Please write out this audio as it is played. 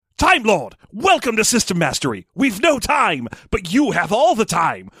Time Lord, welcome to System Mastery. We've no time, but you have all the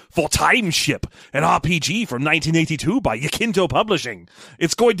time for Time Ship, an RPG from 1982 by Yakinto Publishing.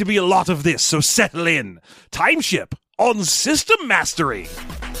 It's going to be a lot of this, so settle in. Time Ship on System Mastery.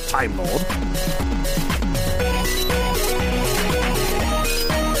 Time Lord.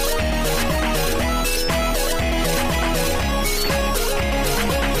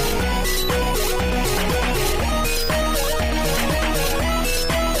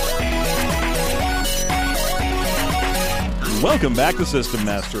 Welcome back to System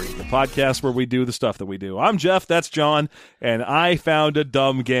Mastery, the podcast where we do the stuff that we do. I'm Jeff, that's John, and I found a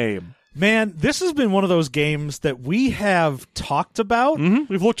dumb game. Man, this has been one of those games that we have talked about. Mm-hmm.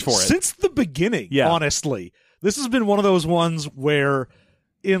 We've looked for it. Since the beginning, honestly. This has been one of those ones where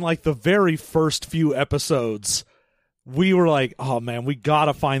in like the very first few episodes, we were like, oh man, we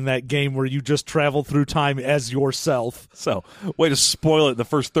gotta find that game where you just travel through time as yourself. So, way to spoil it in the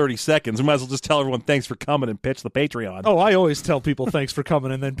first 30 seconds. We might as well just tell everyone thanks for coming and pitch the Patreon. Oh, I always tell people thanks for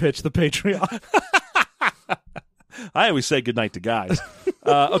coming and then pitch the Patreon. I always say goodnight to guys.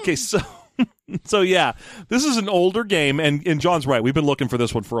 Okay, so yeah, this is an older game, and John's right. We've been looking for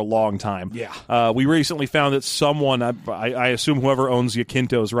this one for a long time. Yeah. We recently found that someone, I assume whoever owns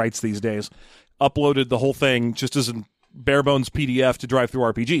Yakinto's rights these days, uploaded the whole thing just as a bare bones PDF to Drive Through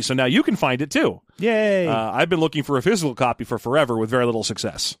RPG. So now you can find it too. Yay! I've been looking for a physical copy for forever with very little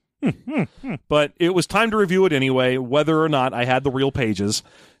success. But it was time to review it anyway, whether or not I had the real pages.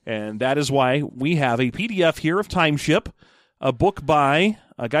 And that is why we have a PDF here of Time Ship, a book by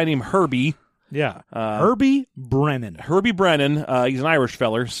a guy named Herbie. Yeah, Herbie Brennan. Herbie Brennan. He's an Irish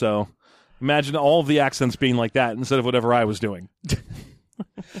feller, so imagine all of the accents being like that instead of whatever I was doing.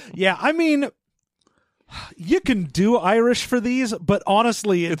 Yeah, I mean, you can do Irish for these, but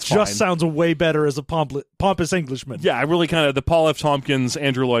honestly, it just sounds way better as a pompous Englishman. Yeah, I really kind of, the Paul F. Tompkins,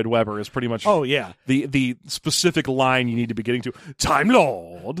 Andrew Lloyd Webber is pretty much the specific line you need to be getting to. Time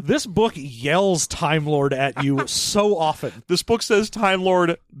Lord. This book yells Time Lord at you so often. This book says Time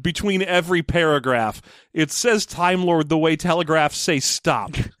Lord between every paragraph. It says Time Lord the way telegraphs say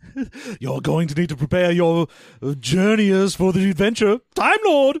stop. You're going to need to prepare your journeyers for the adventure. Time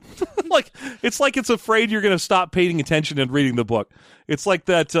Lord! It's like it's afraid you're going to stop paying attention and reading the book. It's like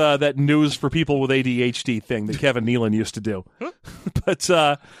that news for people with ADHD thing that Kevin Nealon used to do. But,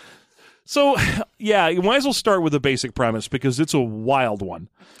 so, yeah, you might as well start with the basic premise because it's a wild one.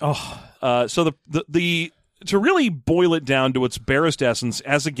 Oh. So the to really boil it down to its barest essence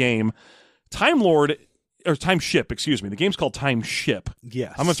as a game, Time Lord... Or Time Ship, excuse me. The game's called Time Ship.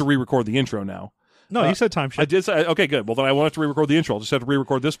 Yes. I'm going to have to re-record the intro now. No, you said Time Ship. I did say, okay, good. Well, then I won't have to re-record the intro. I'll just have to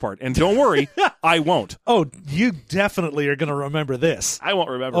re-record this part. And don't worry, I won't. Oh, you definitely are going to remember this. I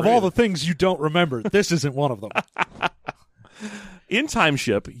won't remember Of all the things you don't remember, this isn't one of them. In Time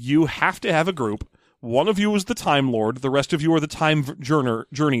Ship, you have to have a group. One of you is the Time Lord. The rest of you are the Time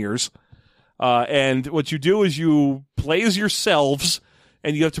Journeyers. And what you do is you play as yourselves,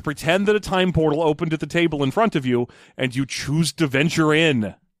 and you have to pretend that a time portal opened at the table in front of you, and you choose to venture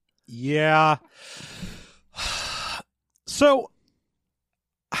in. Yeah. So,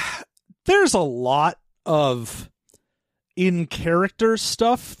 there's a lot of in-character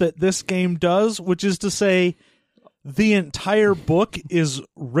stuff that this game does, which is to say, the entire book is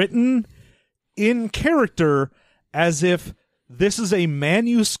written in character as if this is a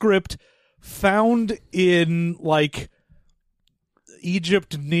manuscript found in, like,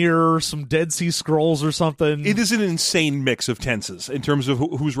 Egypt near some Dead Sea Scrolls or something. It is an insane mix of tenses in terms of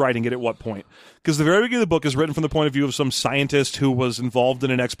who's writing it at what point. Because the very beginning of the book is written from the point of view of some scientist who was involved in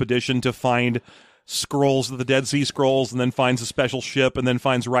an expedition to find scrolls, the Dead Sea Scrolls, and then finds a special ship and then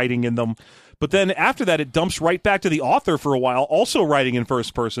finds writing in them. But then after that, it dumps right back to the author for a while, also writing in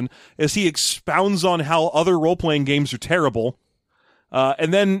first person, as he expounds on how other role-playing games are terrible.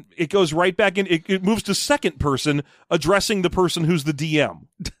 And then it goes right back in. It moves to second person, addressing the person who's the DM.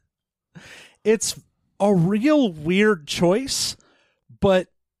 It's a real weird choice, but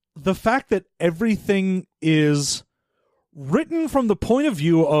the fact that everything is written from the point of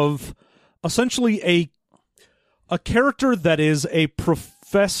view of essentially a character that is a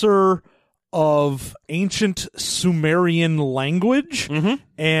professor of ancient Sumerian language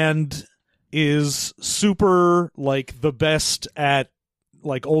and is super, like, the best at,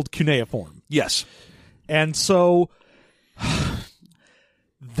 like, old cuneiform. Yes. And so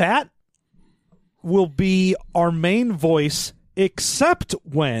that will be our main voice, except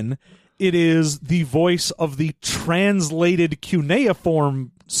when it is the voice of the translated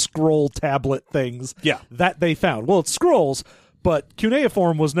cuneiform scroll tablet things that they found. Well, it's scrolls, but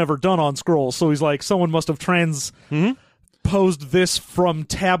cuneiform was never done on scrolls, so he's like, someone must have transposed this from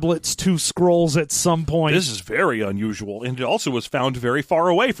tablets to scrolls at some point. This is very unusual, and it also was found very far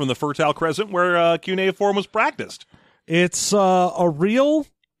away from the Fertile Crescent where cuneiform was practiced. It's a real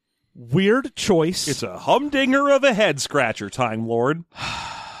weird choice. It's a humdinger of a head-scratcher, Time Lord.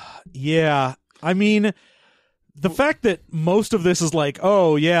 Yeah. I mean, the fact that most of this is like,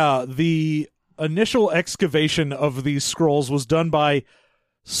 oh, yeah, the initial excavation of these scrolls was done by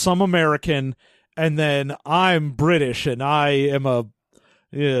some American, and then I'm British, and I am a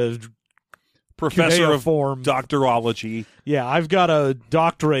Professor of cuneiform. doctorology. Yeah, I've got a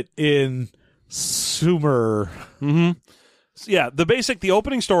doctorate in Sumer. Mm-hmm. Yeah, the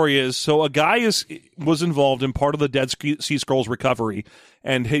opening story is, so a guy was involved in part of the Dead Sea Scrolls recovery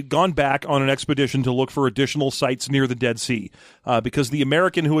and had gone back on an expedition to look for additional sites near the Dead Sea because the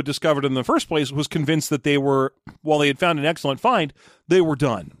American who had discovered it in the first place was convinced that they were, while they had found an excellent find, they were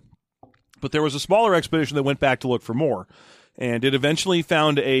done. But there was a smaller expedition that went back to look for more, and it eventually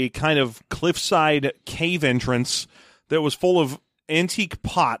found a kind of cliffside cave entrance that was full of antique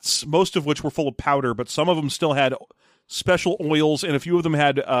pots, most of which were full of powder, but some of them still had special oils, and a few of them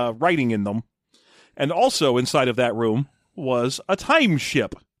had writing in them. And also inside of that room was a time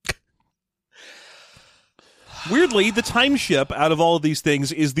ship. Weirdly, the time ship, out of all of these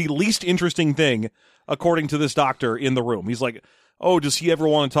things, is the least interesting thing, according to this doctor in the room. He's like, oh, does he ever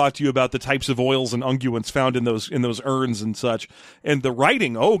want to talk to you about the types of oils and unguents found in those urns and such? And the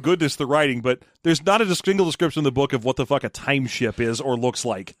writing, oh goodness, the writing, but there's not a single description in the book of what the fuck a time ship is or looks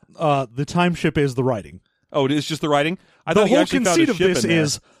like. The time ship is the writing. Oh, it is just the writing? I the thought he whole actually found conceit a of ship this in there.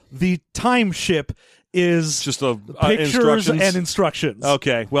 is the time ship is Just a pictures instructions? and instructions.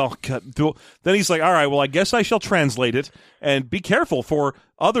 Okay, well, then he's like, all right, well, I guess I shall translate it, and be careful, for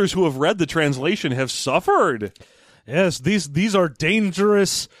others who have read the translation have suffered. Yes, these are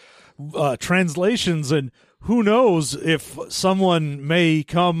dangerous translations, and who knows if someone may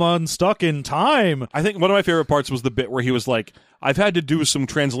come unstuck in time. I think one of my favorite parts was the bit where he was like, I've had to do some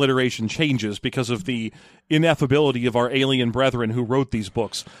transliteration changes because of the ineffability of our alien brethren who wrote these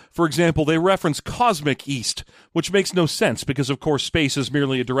books. For example, they reference cosmic east, which makes no sense because, of course, space is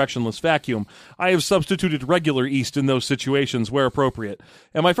merely a directionless vacuum. I have substituted regular east in those situations where appropriate.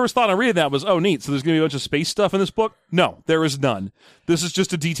 And my first thought on reading that was, oh, neat, so there's going to be a bunch of space stuff in this book? No, there is none. This is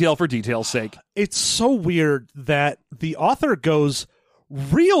just a detail for detail's sake. It's so weird that the author goes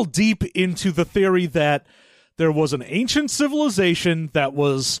real deep into the theory that there was an ancient civilization that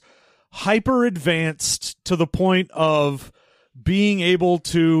was hyper advanced to the point of being able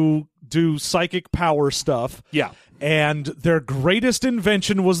to do psychic power stuff. Yeah. And their greatest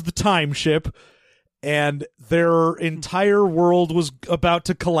invention was the time ship, and their entire world was about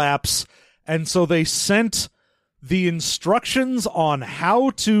to collapse. And so they sent the instructions on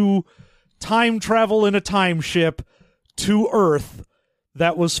how to time travel in a time ship to Earth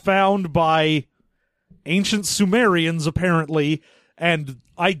that was found by ancient Sumerians, apparently, and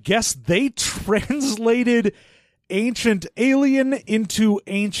I guess they translated ancient alien into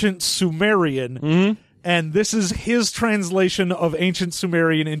ancient Sumerian, and this is his translation of ancient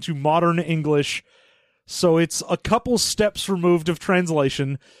Sumerian into modern English, so it's a couple steps removed of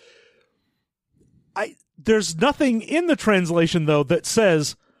translation. There's nothing in the translation, though, that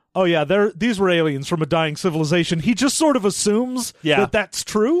says, oh yeah, these were aliens from a dying civilization. He just sort of assumes that that's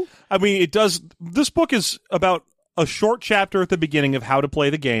true. I mean, it does. This book is about a short chapter at the beginning of how to play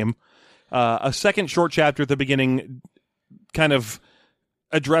the game, a second short chapter at the beginning, kind of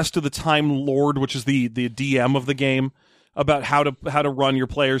addressed to the Time Lord, which is the DM of the game, about how to run your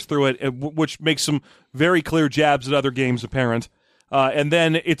players through it, which makes some very clear jabs at other games apparent. And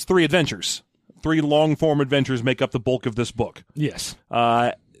then it's 3 adventures. 3 long-form adventures make up the bulk of this book. Yes.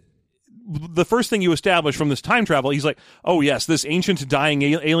 The first thing you establish from this time travel, he's like, oh yes, this ancient dying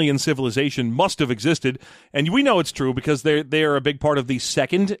alien civilization must have existed, and we know it's true because they are a big part of the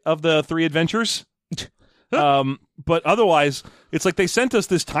second of the 3 adventures. But otherwise, it's like they sent us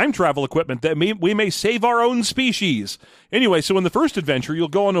this time travel equipment that we may save our own species. Anyway, so in the first adventure, you'll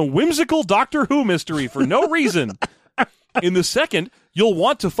go on a whimsical Doctor Who mystery for no reason. In the second, you'll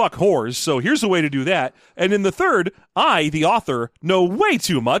want to fuck whores, so here's a way to do that. And in the third, I, the author, know way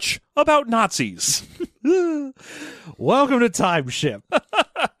too much about Nazis. Welcome to Time Ship.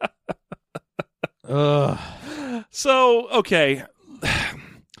 So, okay.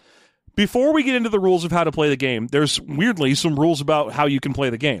 Before we get into the rules of how to play the game, there's weirdly some rules about how you can play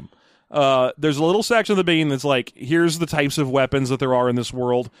the game. There's a little section of the beginning that's like, here's the types of weapons that there are in this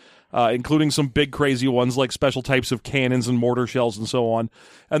world, including some big crazy ones like special types of cannons and mortar shells and so on.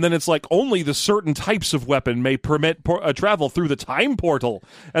 And then it's like, only the certain types of weapon may permit travel through the time portal.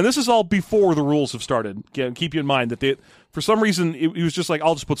 And this is all before the rules have started. Keep in mind that for some reason, it was just like,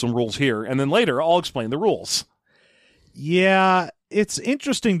 I'll just put some rules here, and then later I'll explain the rules. Yeah, it's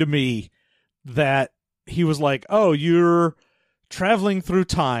interesting to me that he was like, oh, you're traveling through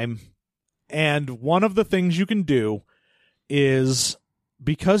time, and one of the things you can do is,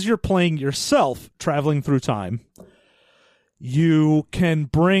 because you're playing yourself traveling through time, you can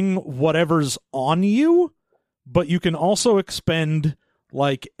bring whatever's on you, but you can also expend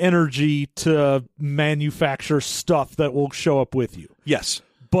like energy to manufacture stuff that will show up with you. Yes.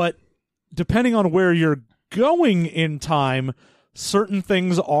 But depending on where you're going in time, certain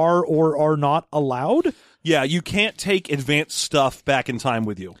things are or are not allowed. Yeah, you can't take advanced stuff back in time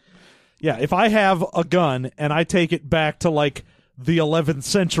with you. Yeah, if I have a gun and I take it back to like the 11th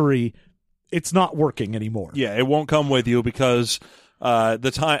century, it's not working anymore. Yeah, it won't come with you because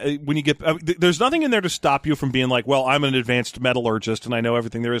the time when you get there's nothing in there to stop you from being like, well, I'm an advanced metallurgist and I know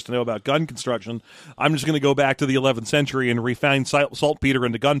everything there is to know about gun construction. I'm just going to go back to the 11th century and refine saltpeter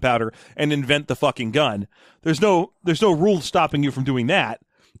into gunpowder and invent the fucking gun. There's no rule stopping you from doing that,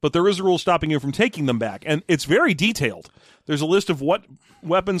 but there is a rule stopping you from taking them back, and it's very detailed. There's a list of what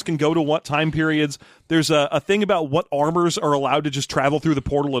weapons can go to what time periods. There's a thing about what armors are allowed to just travel through the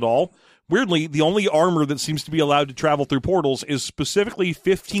portal at all. Weirdly, the only armor that seems to be allowed to travel through portals is specifically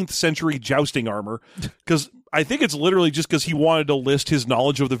 15th century jousting armor, because I think it's literally just because he wanted to list his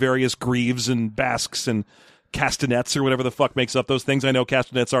knowledge of the various greaves and basques and castanets or whatever the fuck makes up those things. I know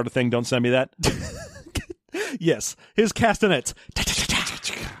castanets aren't a thing. Don't send me that. Yes, his castanets.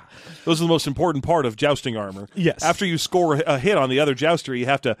 Those are the most important part of jousting armor. Yes. After you score a hit on the other jouster, you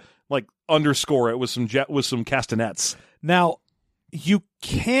have to like underscore it with some castanets. Now, you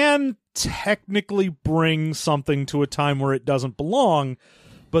can technically bring something to a time where it doesn't belong,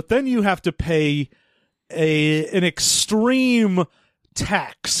 but then you have to pay an extreme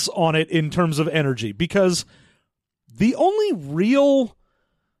tax on it in terms of energy, because the only real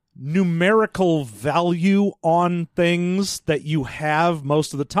numerical value on things that you have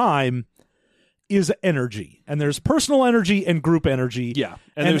most of the time is energy. And there's personal energy and group energy. Yeah.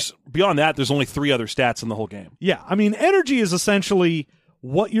 And there's beyond that, there's only 3 other stats in the whole game. Yeah. I mean, energy is essentially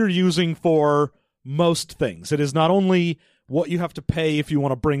what you're using for most things. It is not only what you have to pay if you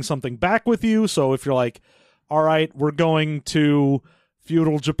want to bring something back with you. So if you're like, all right, we're going to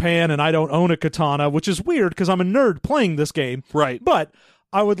feudal Japan and I don't own a katana, which is weird because I'm a nerd playing this game. Right. But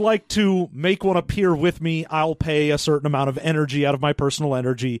I would like to make one appear with me. I'll pay a certain amount of energy out of my personal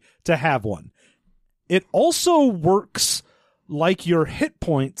energy to have one. It also works like your hit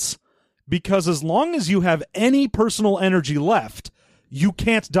points, because as long as you have any personal energy left, you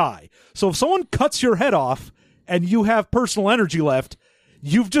can't die. So if someone cuts your head off and you have personal energy left,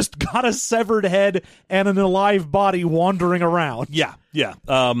 you've just got a severed head and an alive body wandering around. Yeah, yeah.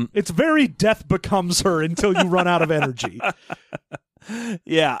 It's very Death Becomes Her until you run out of energy.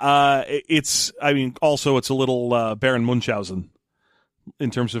 Yeah, also it's a little Baron Munchausen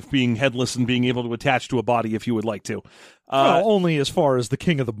in terms of being headless and being able to attach to a body if you would like to. Well, only as far as the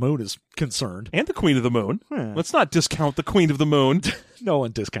King of the Moon is concerned. And the Queen of the Moon. Let's not discount the Queen of the Moon. No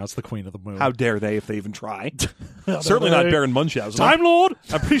one discounts the Queen of the Moon. How dare they if they even try. Certainly not Baron Munchausen. Time Lord!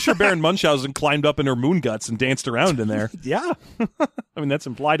 I'm pretty sure Baron Munchausen climbed up in her moon guts and danced around in there. Yeah. I mean, that's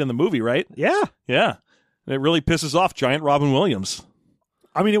implied in the movie, right? Yeah. Yeah. It really pisses off giant Robin Williams.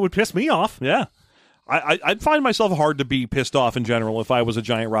 I mean, it would piss me off. Yeah. I'd find myself hard to be pissed off in general if I was a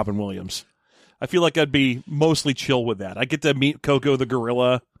giant Robin Williams. I feel like I'd be mostly chill with that. I get to meet Coco the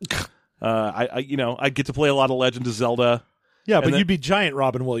gorilla. I get to play a lot of Legend of Zelda. Yeah, but you'd be giant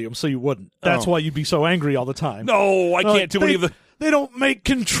Robin Williams, so you wouldn't. That's why you'd be so angry all the time. No, I can't do any of the... They don't make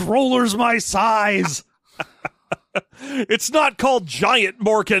controllers my size. It's not called Giant,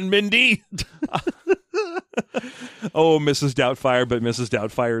 Mork and Mindy. Oh, Mrs. Doubtfire, but Mrs.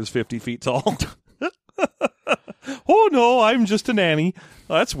 Doubtfire is 50 feet tall. Oh, no, I'm just a nanny.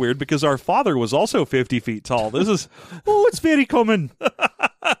 Well, that's weird because our father was also 50 feet tall. This is... Oh, it's very common.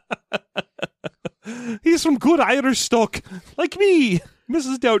 He's from good Irish stock, like me,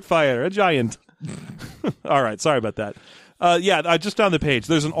 Mrs. Doubtfire, a giant. All right, sorry about that. I just found the page.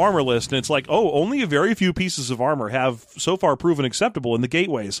 There's an armor list, and it's like, only a very few pieces of armor have so far proven acceptable in the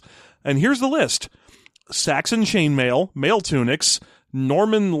gateways. And here's the list. Saxon chainmail, mail tunics,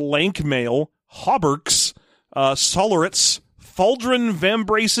 Norman lank mail, hauberks, Solerets, Faldron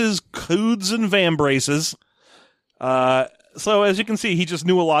vambraces, coods and vambraces, So as you can see, he just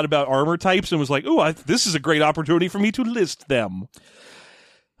knew a lot about armor types and was like, "Ooh, this is a great opportunity for me to list them."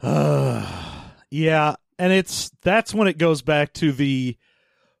 Yeah, and that's when it goes back to the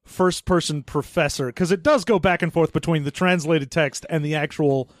first-person professor, because it does go back and forth between the translated text and the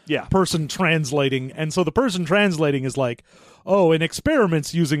actual person translating. And so the person translating is like, oh, in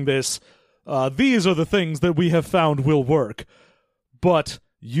experiments using this, these are the things that we have found will work. But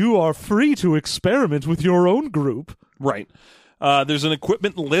you are free to experiment with your own group. Right. There's an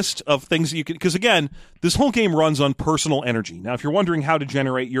equipment list of things that you can... Because, again, this whole game runs on personal energy. Now, if you're wondering how to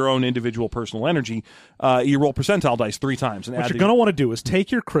generate your own individual personal energy, you roll percentile dice 3 times. And what you're going to want to do is take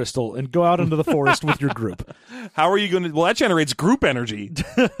your crystal and go out into the forest with your group. How are you going to... Well, that generates group energy.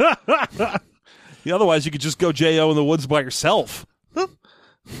 Otherwise, you could just go J.O. in the woods by yourself.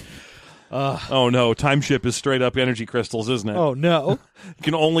 Oh, no. Time Ship is straight-up energy crystals, isn't it? Oh, no. You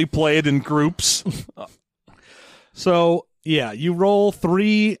can only play it in groups. So... yeah, you roll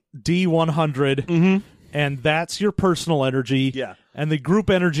 3d100, and that's your personal energy. Yeah. And the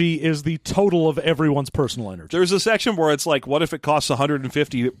group energy is the total of everyone's personal energy. There's a section where it's like, what if it costs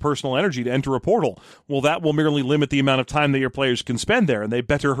 150 personal energy to enter a portal? Well, that will merely limit the amount of time that your players can spend there, and they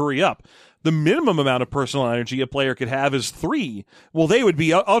better hurry up. The minimum amount of personal energy a player could have is 3. Well, they would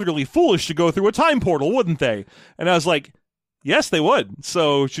be utterly foolish to go through a time portal, wouldn't they? And I was like, yes, they would.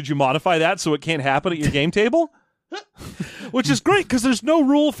 So should you modify that so it can't happen at your game table? Which is great, because there's no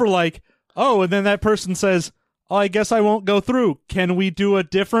rule for like, oh, and then that person says, oh, I guess I won't go through. Can we do a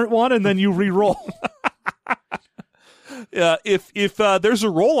different one? And then you re-roll. If there's a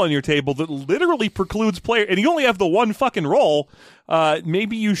roll on your table that literally precludes player, and you only have the one fucking roll,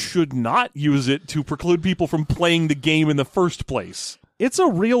 maybe you should not use it to preclude people from playing the game in the first place. It's a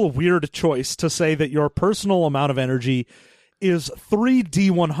real weird choice to say that your personal amount of energy is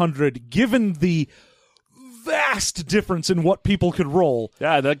 3d100, given the vast difference in what people could roll.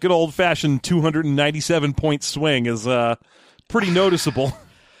 Yeah, that good old-fashioned 297-point swing is pretty noticeable.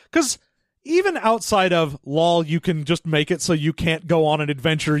 Because even outside of LOL, you can just make it so you can't go on an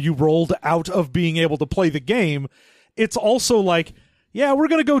adventure you rolled out of being able to play the game, it's also like, yeah, we're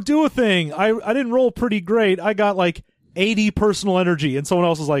going to go do a thing. I didn't roll pretty great. I got like 80 personal energy, and someone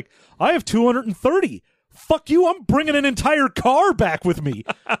else is like, I have 230. Fuck you, I'm bringing an entire car back with me.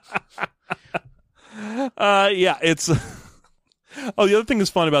 Yeah, it's... Oh, the other thing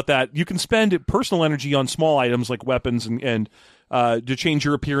that's fun about that, you can spend personal energy on small items like weapons and to change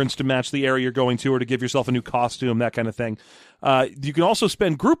your appearance to match the area you're going to, or to give yourself a new costume, that kind of thing. You can also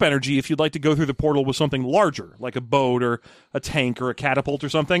spend group energy if you'd like to go through the portal with something larger, like a boat or a tank or a catapult or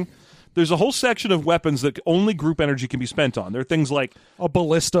something. There's a whole section of weapons that only group energy can be spent on. There are things like... a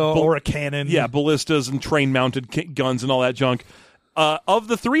ballista or a cannon. Yeah, ballistas and train-mounted guns and all that junk. Of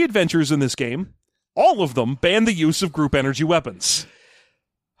the 3 adventures in this game... all of them ban the use of group energy weapons.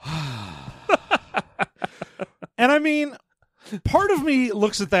 And I mean, part of me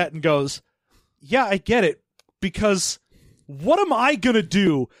looks at that and goes, yeah, I get it. Because what am I going to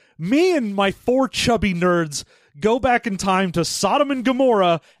do? Me and my 4 chubby nerds go back in time to Sodom and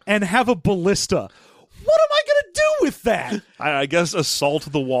Gomorrah and have a ballista. What am I going to do with that? I guess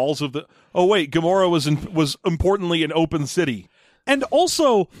assault the walls of the... Oh, wait, Gomorrah was importantly an open city. And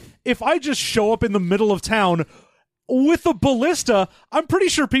also, if I just show up in the middle of town with a ballista, I'm pretty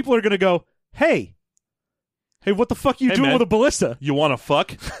sure people are going to go, hey, what the fuck are you doing man, with a ballista? You want to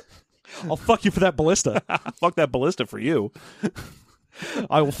fuck? I'll fuck you for that ballista. Fuck that ballista for you.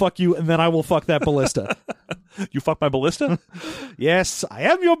 I will fuck you, and then I will fuck that ballista. You fuck my ballista? Yes, I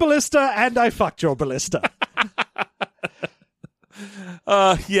am your ballista, and I fucked your ballista.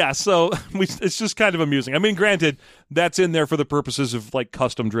 Yeah, so it's just kind of amusing. I mean, granted, that's in there for the purposes of like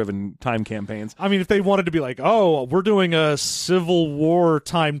custom-driven time campaigns. I mean, if they wanted to be like, oh, we're doing a Civil War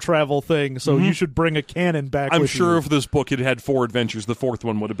time travel thing, so you should bring a cannon back I'm with sure you. if this book had 4 adventures, the 4th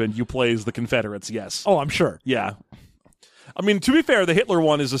one would have been you play as the Confederates, yes. Oh, I'm sure. Yeah. I mean, to be fair, the Hitler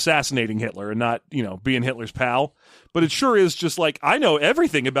one is assassinating Hitler and not, being Hitler's pal. But it sure is just like, I know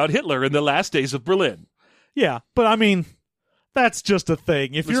everything about Hitler in the last days of Berlin. Yeah, but I mean... that's just a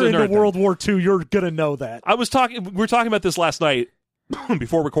thing. If you're into World War II, you're going to know that. We were talking about this last night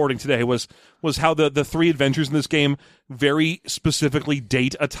before recording today, was how the 3 adventures in this game very specifically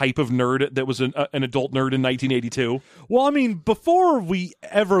date a type of nerd that was an adult nerd in 1982. Well, I mean, before we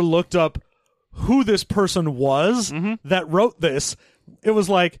ever looked up who this person was that wrote this, it was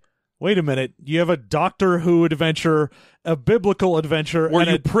like, wait a minute, you have a Doctor Who adventure, a biblical adventure, where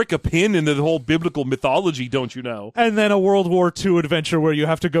and you prick a pin into the whole biblical mythology, don't you know? And then a World War II adventure where you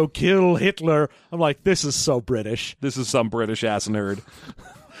have to go kill Hitler. I'm like, this is so British. This is some British ass nerd.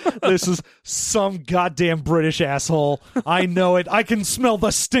 This is some goddamn British asshole. I know it. I can smell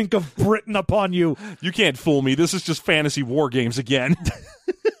the stink of Britain upon you. You can't fool me. This is just fantasy war games again.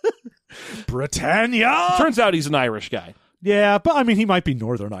 Britannia! Turns out he's an Irish guy. Yeah, but I mean, he might be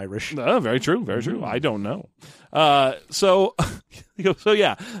Northern Irish. Very true, very true. I don't know. So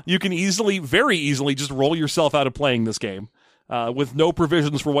yeah, you can very easily just roll yourself out of playing this game with no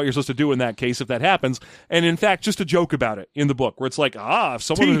provisions for what you're supposed to do in that case if that happens. And in fact, just a joke about it in the book where it's like, if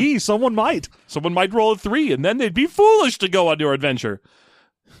someone might roll a 3 and then they'd be foolish to go on your adventure.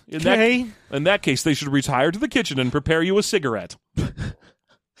 In that case, they should retire to the kitchen and prepare you a cigarette.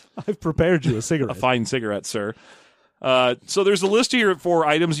 I've prepared you a cigarette. A fine cigarette, sir. So there's a list here for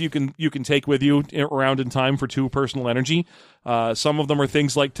items you can take with you around in time for 2 personal energy. Some of them are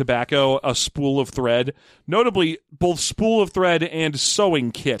things like tobacco, a spool of thread. Notably, both spool of thread and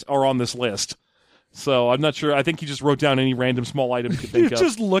sewing kit are on this list. So I'm not sure. I think he just wrote down any random small item you could think You're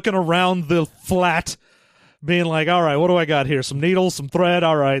just looking around the flat, being like, all right, what do I got here? Some needles, some thread.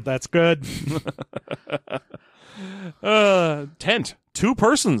 All right, that's good. Tent. 2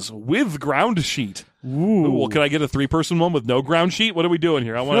 persons with ground sheet. Ooh. Well, can I get a 3-person one with no ground sheet? What are we doing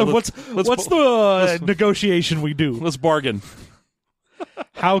here? What's the negotiation we do? Let's bargain.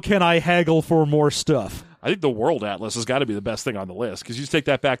 How can I haggle for more stuff? I think the World Atlas has got to be the best thing on the list, because you just take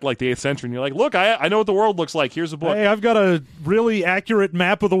that back to like the 8th century and you're like, look, I know what the world looks like. Here's a book. Hey, I've got a really accurate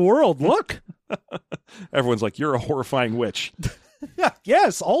map of the world. Look. Everyone's like, you're a horrifying witch.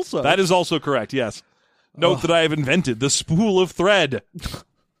 Yes, also. That is also correct, yes. Note that I have invented the spool of thread.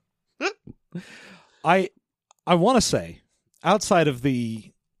 I want to say, outside of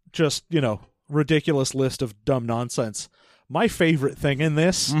the just, ridiculous list of dumb nonsense, my favorite thing in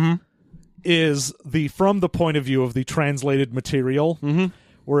this is from the point of view of the translated material,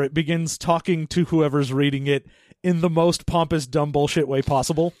 where it begins talking to whoever's reading it in the most pompous, dumb bullshit way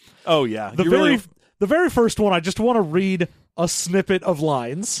possible. Oh, yeah. The very first one, I just want to read a snippet of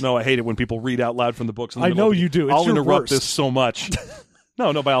lines. No, I hate it when people read out loud from the books. I know you do. I'll interrupt worst. this so much.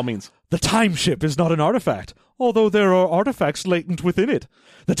 No, by all means. The time ship is not an artifact, although there are artifacts latent within it.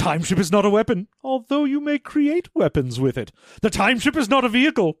 The time ship is not a weapon, although you may create weapons with it. The time ship is not a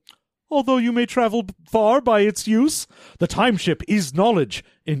vehicle, although you may travel far by its use. The time ship is knowledge,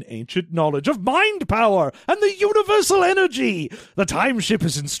 in ancient knowledge of mind power and the universal energy. The time ship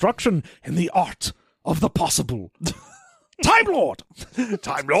is instruction in the art of the possible. Time Lord!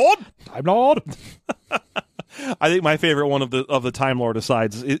 Time Lord! Time Lord! I think my favorite one of the Time Lord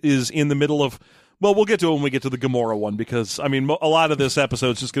asides is in the middle of... Well, we'll get to it when we get to the Gamora one, because, I mean, a lot of this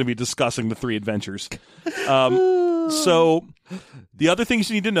episode is just going to be discussing the 3 adventures. So, the other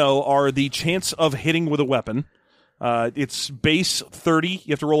things you need to know are the chance of hitting with a weapon. It's base 30.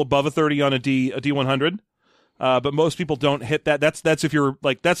 You have to roll above a 30 on a D100. But most people don't hit that. That's if you're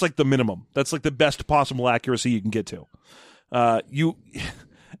like, that's like the minimum. That's like the best possible accuracy you can get to.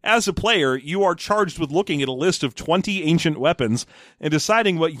 As a player, you are charged with looking at a list of 20 ancient weapons and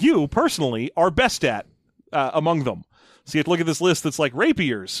deciding what you, personally, are best at among them. So you have to look at this list that's like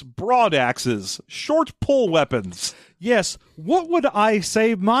rapiers, broad axes, short pull weapons. Yes, what would I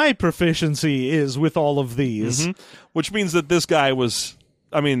say my proficiency is with all of these? Mm-hmm. Which means that this guy was,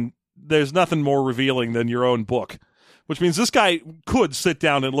 I mean, there's nothing more revealing than your own book. Which means this guy could sit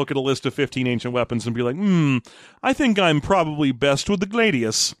down and look at a list of 15 ancient weapons and be like, I think I'm probably best with the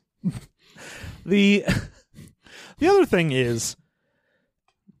gladius. The other thing is,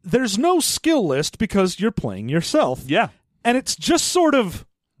 there's no skill list because you're playing yourself. Yeah. And it's just sort of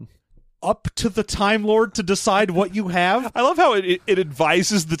up to the Time Lord to decide what you have. I love how it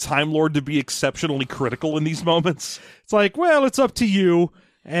advises the Time Lord to be exceptionally critical in these moments. It's like, well, it's up to you.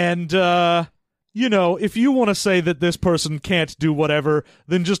 And, if you want to say that this person can't do whatever,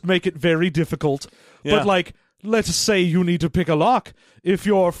 then just make it very difficult. Yeah. But, like, let's say you need to pick a lock. If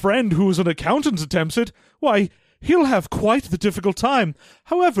your friend who's an accountant attempts it, why, he'll have quite the difficult time.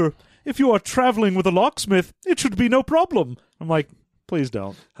 However, if you are traveling with a locksmith, it should be no problem. I'm like, please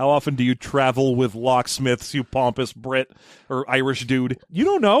don't. How often do you travel with locksmiths, you pompous Brit or Irish dude? You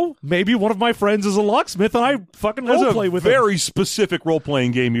don't know. Maybe one of my friends is a locksmith and I fucking roleplay with him. Very specific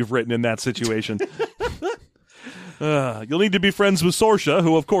role-playing game you've written in that situation. You'll need to be friends with Sorsha,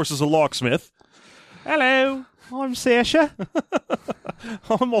 who, of course, is a locksmith. Hello, I'm Saoirse.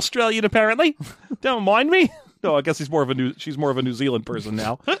 I'm Australian, apparently. Don't mind me. No, I guess she's more of a New Zealand person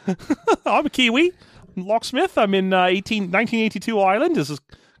now. I'm a Kiwi. Locksmith. I'm in 1982 Ireland. This is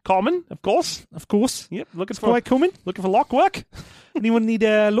common, of course. Of course. Yep. Quite common. Looking for lock work. Anyone need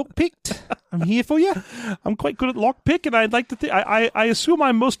a lock picked? I'm here for you. I'm quite good at lock pick, and I'd like to I assume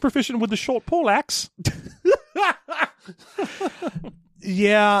I'm most proficient with the short pole axe.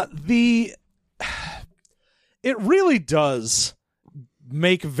 Yeah, it really does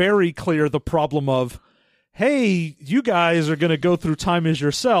make very clear the problem of, hey, you guys are going to go through time as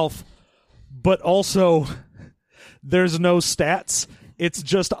yourself, but also there's no stats. It's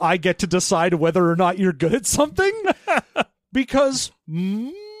just I get to decide whether or not you're good at something. Because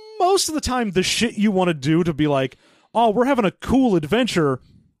most of the time, the shit you want to do to be like, oh, we're having a cool adventure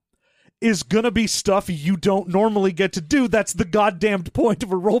is going to be stuff you don't normally get to do. That's the goddamned point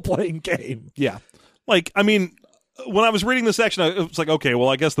of a role-playing game. Yeah. Like, I mean, when I was reading this section, it was like, okay, well,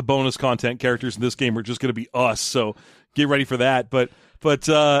 I guess the bonus content characters in this game are just going to be us, so get ready for that. But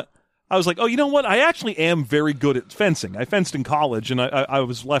I was like, oh, you know what? I actually am very good at fencing. I fenced in college, and I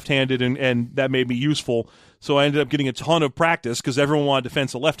was left-handed, and that made me useful. So I ended up getting a ton of practice because everyone wanted to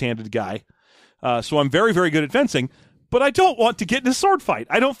fence a left-handed guy. So I'm very, very good at fencing, but I don't want to get in a sword fight.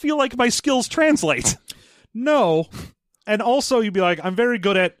 I don't feel like my skills translate. No. And also you'd be like, I'm very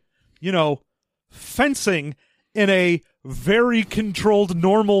good at, fencing in a very controlled,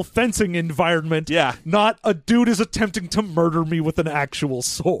 normal fencing environment. Yeah. Not a dude is attempting to murder me with an actual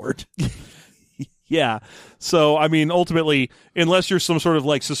sword. Yeah. So, I mean, ultimately, unless you're some sort of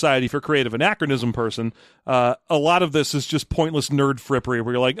like Society for Creative Anachronism person, a lot of this is just pointless nerd frippery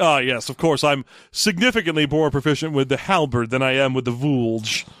where you're like, oh, yes, of course, I'm significantly more proficient with the halberd than I am with the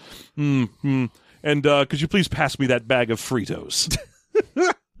vulge. And could you please pass me that bag of Fritos?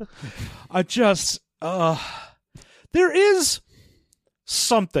 There is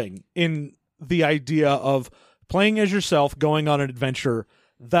something in the idea of playing as yourself, going on an adventure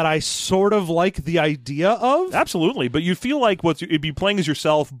that I sort of like the idea of. Absolutely, but you feel like you'd be playing as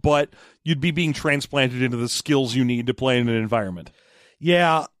yourself, but you'd be being transplanted into the skills you need to play in an environment.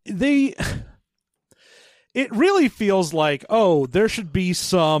 Yeah, it really feels like, oh, there should be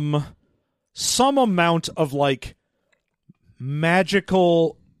some amount of like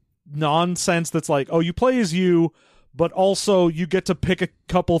magical nonsense that's like, oh, you play as you, but also you get to pick a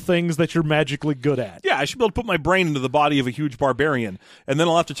couple things that you're magically good at. Yeah, I should be able to put my brain into the body of a huge barbarian, and then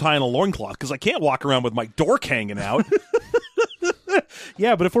I'll have to tie in a loincloth, because I can't walk around with my dork hanging out.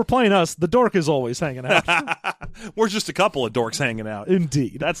 Yeah, but if we're playing us, the dork is always hanging out. We're just a couple of dorks hanging out.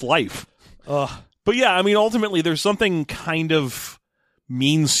 Indeed. That's life. But yeah, I mean, ultimately, there's something kind of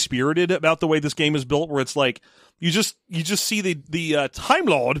mean-spirited about the way this game is built, where it's like, you just see the Time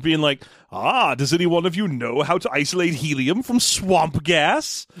Lord being like, does any one of you know how to isolate helium from swamp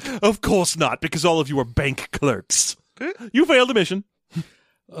gas? Of course not, because all of you are bank clerks. You failed the mission.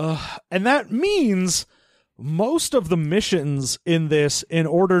 And that means most of the missions in this, in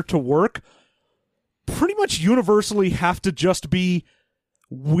order to work, pretty much universally have to just be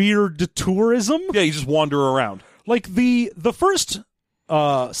weird tourism. Yeah, you just wander around. Like the first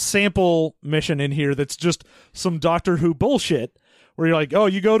sample mission in here that's just some Doctor Who bullshit where you're like, oh,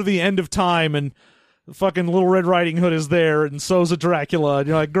 you go to the end of time and fucking Little Red Riding Hood is there and so's a Dracula, and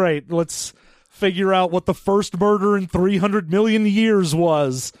you're like, great, let's figure out what the first murder in 300 million years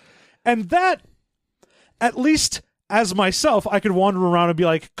was. And that, at least as myself, I could wander around and be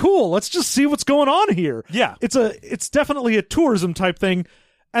like, cool, let's just see what's going on here. Yeah. It's definitely a tourism type thing,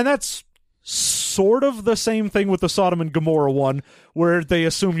 and that's sort of the same thing with the Sodom and Gomorrah one, where they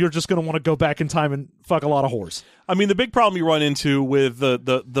assume you're just going to want to go back in time and fuck a lot of whores. I mean, the big problem you run into with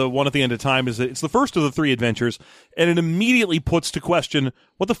the one at the end of time is that it's the first of the three adventures, and it immediately puts to question,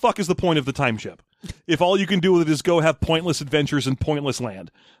 what the fuck is the point of the time ship? If all you can do with it is go have pointless adventures in pointless land.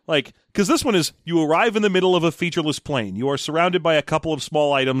 Like, because this one is, you arrive in the middle of a featureless plain. You are surrounded by a couple of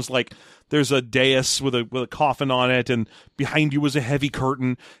small items, like there's a dais with a coffin on it, and behind you is a heavy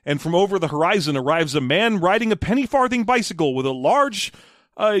curtain, and from over the horizon arrives a man riding a penny farthing bicycle with a large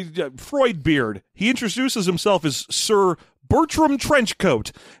Freud beard. He introduces himself as Sir Bertram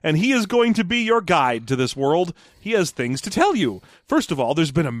Trenchcoat, and he is going to be your guide to this world. He has things to tell you. First of all,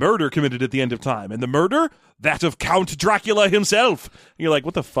 there's been a murder committed at the end of time, and the murder? That of Count Dracula himself. And you're like,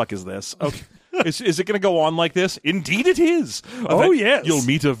 what the fuck is this? Okay. Is it going to go on like this? Indeed it is. Yes. You'll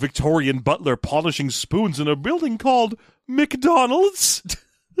meet a Victorian butler polishing spoons in a building called McDonald's.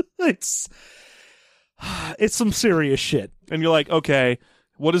 It's some serious shit. And you're like, okay,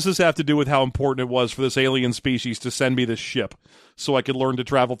 what does this have to do with how important it was for this alien species to send me this ship so I could learn to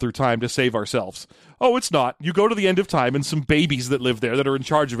travel through time to save ourselves? Oh, it's not. You go to the end of time and some babies that live there that are in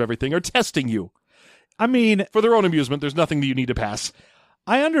charge of everything are testing you. I mean, for their own amusement, there's nothing that you need to pass.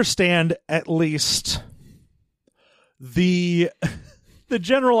 I understand at least the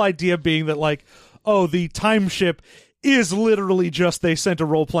general idea being that, like, oh, the time ship is literally just they sent a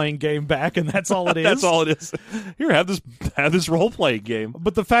role-playing game back, and that's all it is. That's all it is. Here, have this role-playing game.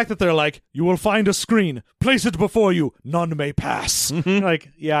 But the fact that they're like, you will find a screen, place it before you, none may pass. Like,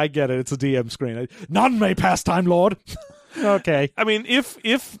 yeah, I get it. It's a DM screen. None may pass, Time Lord. Okay. I mean,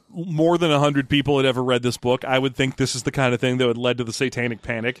 if more than 100 people had ever read this book, I would think this is the kind of thing that would lead to the Satanic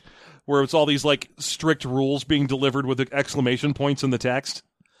Panic, where it's all these like strict rules being delivered with exclamation points in the text.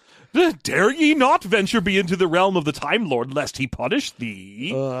 Dare ye not venture be into the realm of the Time Lord, lest he punish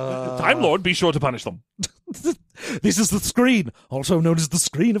thee? Time Lord, be sure to punish them. This is the screen, also known as the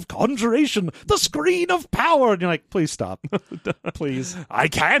screen of conjuration, the screen of power. And you're like, please stop. Please. I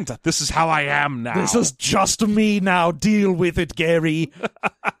can't. This is how I am now. This is just me now. Deal with it, Gary.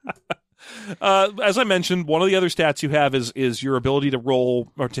 As I mentioned, one of the other stats you have is your ability to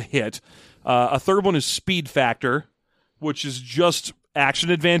roll or to hit. A third one is speed factor, which is just action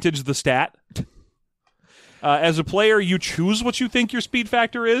advantage, the stat. As a player, you choose what you think your speed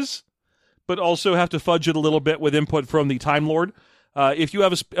factor is, but also have to fudge it a little bit with input from the Time Lord. If you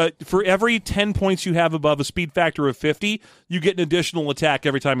have for every 10 points you have above a speed factor of 50, you get an additional attack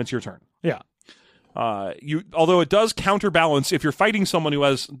every time it's your turn. Yeah. Although it does counterbalance if you're fighting someone who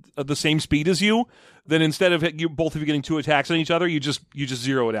has the same speed as you, then instead of both of you getting 2 attacks on each other, you just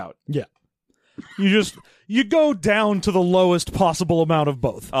zero it out. Yeah. You go down to the lowest possible amount of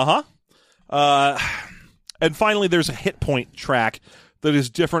both. And finally, there's a hit point track that is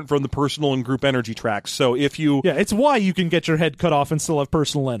different from the personal and group energy tracks. So if you... Yeah, it's why you can get your head cut off and still have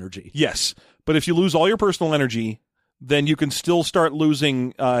personal energy. Yes, but if you lose all your personal energy, then you can still start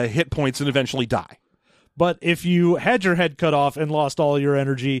losing hit points and eventually die. But if you had your head cut off and lost all your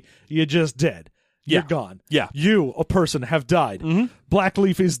energy, you're just dead. You're gone. Yeah. You, a person, have died.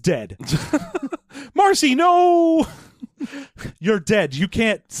 Blackleaf is dead. Marcy, no! You're dead. You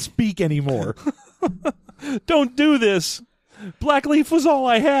can't speak anymore. Don't do this. Blackleaf was all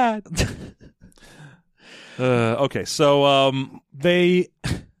I had. Okay, so they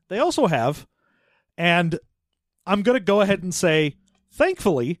also have, and I'm going to go ahead and say,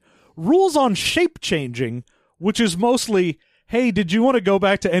 thankfully, rules on shape changing, which is mostly, hey, did you want to go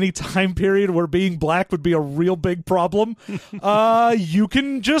back to any time period where being black would be a real big problem? You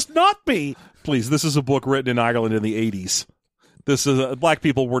can just not be. Please, this is a book written in Ireland in the 80s. This is black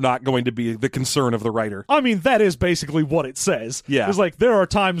people were not going to be the concern of the writer. I mean, that is basically what it says. Yeah. It's like, there are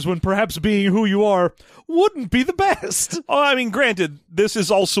times when perhaps being who you are wouldn't be the best. Oh, I mean, granted, this is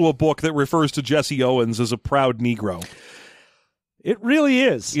also a book that refers to Jesse Owens as a proud Negro. It really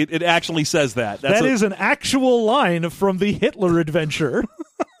is. It actually says that. That is an actual line from the Hitler Adventure.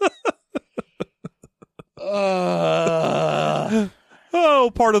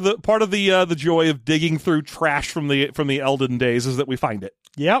 Oh, part of the joy of digging through trash from the Elden days is that we find it.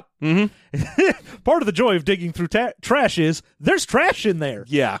 Yep. Part of the joy of digging through trash is there's trash in there.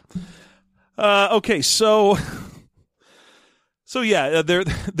 Yeah. Okay, so yeah,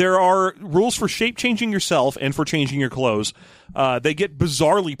 there are rules for shape changing yourself and for changing your clothes. They get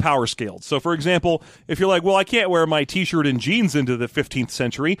bizarrely power scaled. So, for example, if you're like, well, I can't wear my T-shirt and jeans into the 15th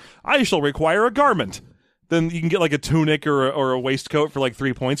century, I shall require a garment. Then you can get like a tunic or a waistcoat for like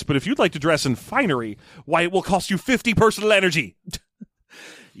 3 points. But if you'd like to dress in finery, why, it will cost you 50 personal energy.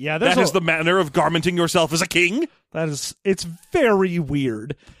 Yeah, that is the manner of garmenting yourself as a king. It's very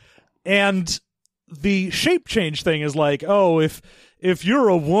weird. And the shape change thing is like, oh, if you're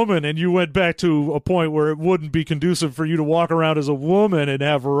a woman and you went back to a point where it wouldn't be conducive for you to walk around as a woman and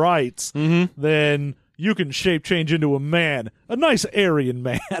have rights, then you can shape change into a man, a nice Aryan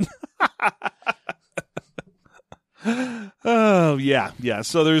man. Oh, yeah.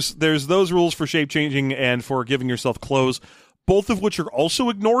 So there's those rules for shape changing and for giving yourself clothes, both of which are also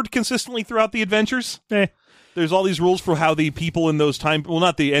ignored consistently throughout the adventures. There's all these rules for how the people in those time... Well,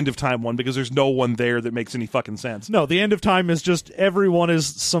 not the end of time one, because there's no one there that makes any fucking sense. No, the end of time is just everyone is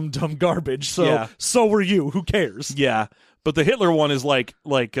some dumb garbage, so were you. Who cares? Yeah, but the Hitler one is like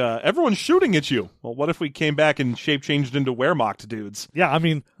everyone's shooting at you. Well, what if we came back and shape-changed into Wehrmacht dudes? Yeah, I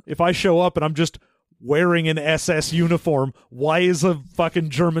mean, if I show up and I'm just wearing an SS uniform, why is a fucking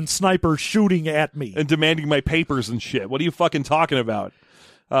German sniper shooting at me? And demanding my papers and shit. What are you fucking talking about?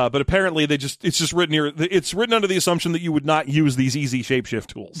 But apparently it's just written here. It's written under the assumption that you would not use these easy shapeshift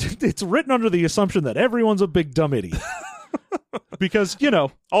tools. It's written under the assumption that everyone's a big dumb idiot. Because,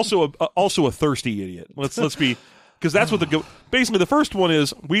 also a thirsty idiot. Let's be, because that's what basically the first one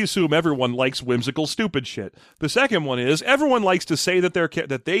is, we assume everyone likes whimsical stupid shit. The second one is everyone likes to say that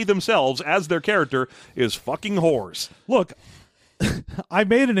that they themselves as their character is fucking whores. Look, I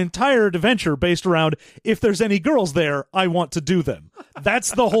made an entire adventure based around if there's any girls there, I want to do them.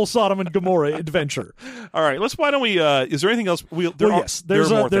 That's the whole Sodom and Gomorrah adventure. All right, why don't we? Is there anything else? Yes,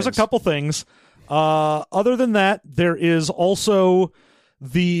 there's a couple things. Other than that, there is also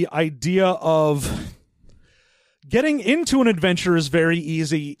the idea of getting into an adventure is very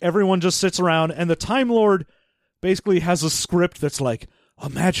easy. Everyone just sits around, and the Time Lord basically has a script that's like,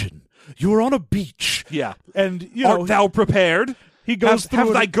 imagine you are on a beach. Yeah. And, art thou prepared? He goes through...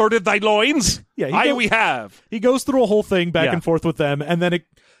 Have thy girded thy loins? Yeah, we have. He goes through a whole thing back and forth with them, and then it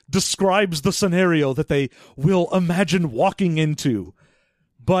describes the scenario that they will imagine walking into.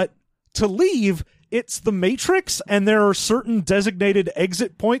 But to leave, it's the Matrix, and there are certain designated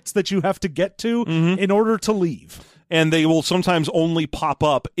exit points that you have to get to in order to leave. And they will sometimes only pop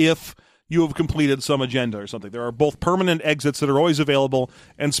up if you have completed some agenda or something. There are both permanent exits that are always available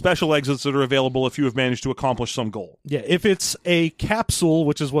and special exits that are available if you have managed to accomplish some goal. Yeah, if it's a capsule,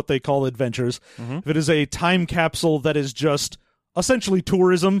 which is what they call adventures, if it is a time capsule that is just essentially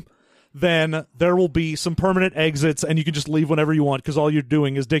tourism, then there will be some permanent exits and you can just leave whenever you want because all you're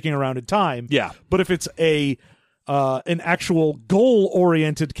doing is dicking around in time. Yeah. But if it's an actual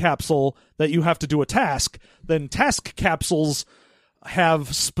goal-oriented capsule that you have to do a task, then task capsules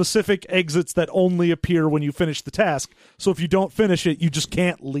have specific exits that only appear when you finish the task. So if you don't finish it, you just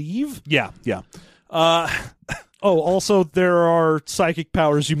can't leave. Yeah. Also, there are psychic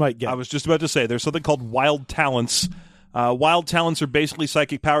powers you might get. I was just about to say, there's something called wild talents. Wild talents are basically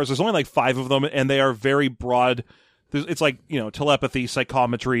psychic powers. There's only like 5 of them, and they are very broad. It's like, telepathy,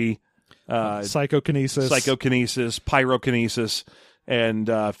 psychometry, psychokinesis, pyrokinesis,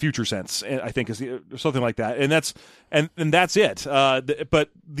 and future sense, I think, is something like that. And that's it. But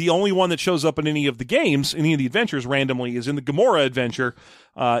the only one that shows up in any of the games, any of the adventures randomly, is in the Gomorrah adventure.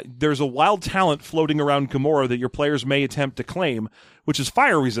 There's a wild talent floating around Gomorrah that your players may attempt to claim, which is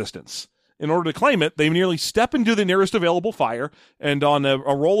fire resistance. In order to claim it, they merely step into the nearest available fire, and on a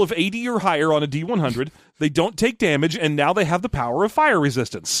roll of 80 or higher on a D100, they don't take damage, and now they have the power of fire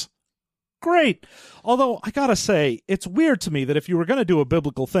resistance. Great. Although, I gotta say, it's weird to me that if you were going to do a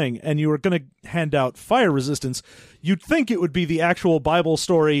biblical thing and you were going to hand out fire resistance, you'd think it would be the actual Bible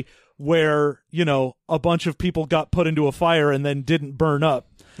story where, a bunch of people got put into a fire and then didn't burn up.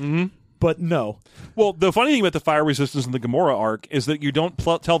 Mm-hmm. But no. Well, the funny thing about the fire resistance in the Gomorrah arc is that you don't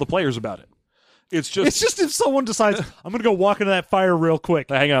tell the players about it. It's just if someone decides, I'm going to go walk into that fire real quick.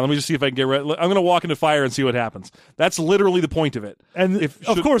 Hang on, let me just see if I can get ready. I'm going to walk into fire and see what happens. That's literally the point of it. And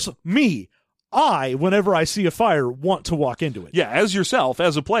of course, whenever I see a fire, want to walk into it. Yeah, as yourself,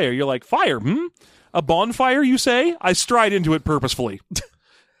 as a player, you're like, fire, A bonfire, you say? I stride into it purposefully.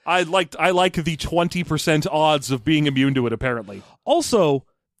 I like the 20% odds of being immune to it, apparently. Also,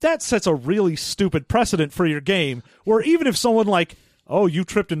 that sets a really stupid precedent for your game, where even if someone you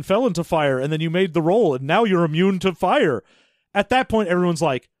tripped and fell into fire, and then you made the roll, and now you're immune to fire. At that point, everyone's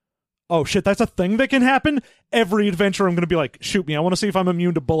like, oh shit, that's a thing that can happen? Every adventure, I'm going to be like, shoot me, I want to see if I'm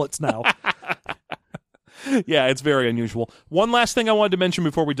immune to bullets now. Yeah, it's very unusual. One last thing I wanted to mention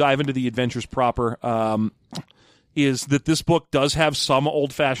before we dive into the adventures proper is that this book does have some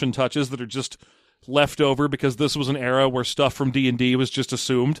old-fashioned touches that are just left over because this was an era where stuff from D&D was just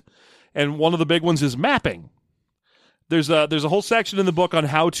assumed. And one of the big ones is mapping. There's a whole section in the book on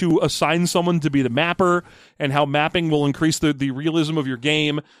how to assign someone to be the mapper and how mapping will increase the realism of your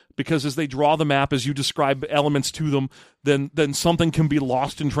game, because as they draw the map, as you describe elements to them, then something can be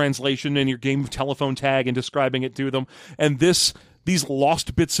lost in translation in your game of telephone tag and describing it to them. And these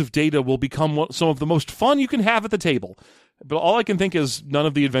lost bits of data will become some of the most fun you can have at the table. But all I can think is none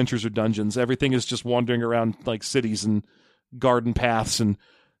of the adventures are dungeons. Everything is just wandering around like cities and garden paths and...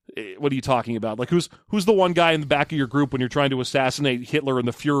 What are you talking about? Like, who's the one guy in the back of your group when you're trying to assassinate Hitler in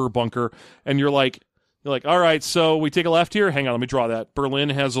the Fuhrer bunker, and you're like, all right, so we take a left here? Hang on, let me draw that. Berlin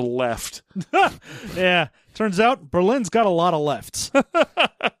has a left. Yeah, turns out Berlin's got a lot of lefts.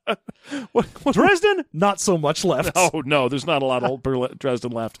 Dresden, not so much left. Oh, no, there's not a lot of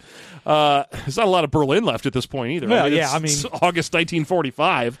Dresden left. There's not a lot of Berlin left at this point either. Well, it's August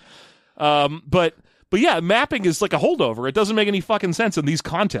 1945. But yeah, mapping is like a holdover. It doesn't make any fucking sense in these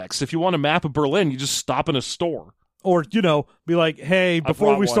contexts. If you want a map of Berlin, you just stop in a store. Or, be like, hey,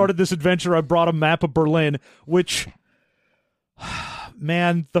 before we started this adventure, I brought a map of Berlin, which,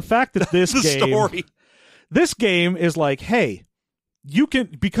 man, the fact that this this game is like, hey, you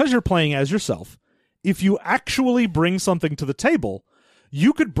can, because you're playing as yourself, if you actually bring something to the table,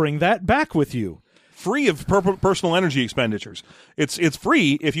 you could bring that back with you. Free of personal energy expenditures. It's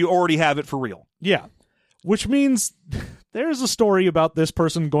free if you already have it for real. Yeah. Which means there's a story about this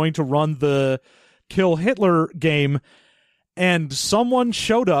person going to run the Kill Hitler game, and someone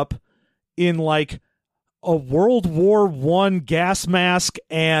showed up in like a World War I gas mask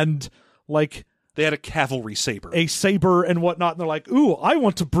and like They had a cavalry saber. a saber and whatnot, and they're like, ooh, I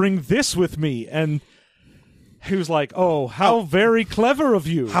want to bring this with me. And he was like, oh, how very clever of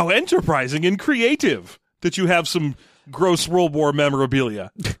you. How enterprising and creative that you have some gross World War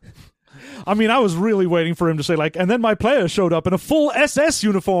memorabilia. I mean, I was really waiting for him to say, like, and then my player showed up in a full SS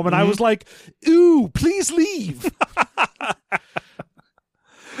uniform, and I was like, ooh, please leave.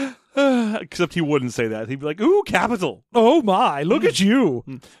 Except he wouldn't say that. He'd be like, ooh, capital. Oh, my, look at you.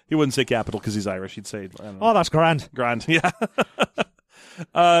 He wouldn't say capital because he's Irish. He'd say, I don't know, Oh, that's grand. grand. Yeah.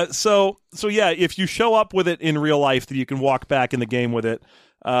 So yeah, if you show up with it in real life, then you can walk back in the game with it.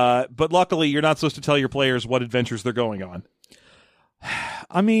 But luckily, you're not supposed to tell your players what adventures they're going on.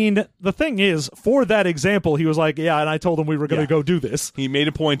 I mean, the thing is, for that example, he was like, yeah, and I told him we were going to Yeah. go do this. He made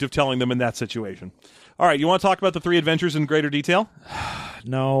a point of telling them in that situation. All right, you want to talk about the 3 adventures in greater detail?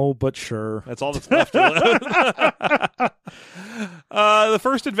 No, but sure. That's all that's left. The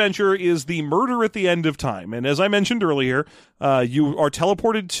first adventure is the murder at the end of time. And as I mentioned earlier, you are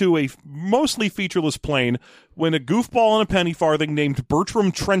teleported to a mostly featureless plane when a goofball and a penny farthing named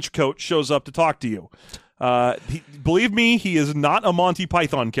Bertram Trenchcoat shows up to talk to you. Believe me, he is not a Monty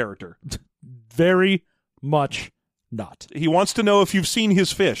Python character. Very much not. He wants to know if you've seen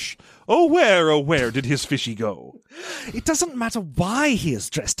his fish. Oh, where did his fishy go? It doesn't matter why he is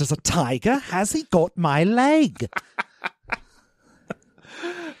dressed as a tiger. Has he got my leg?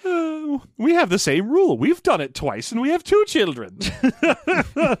 We have the same rule. We've done it twice, and we have 2 children.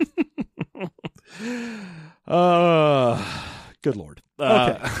 Good Lord.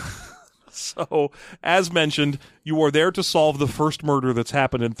 Okay. So, as mentioned, you are there to solve the first murder that's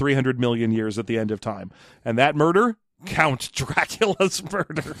happened in 300 million years at the end of time. And that murder? Count Dracula's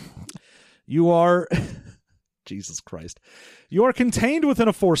murder. You are... Jesus Christ. You are contained within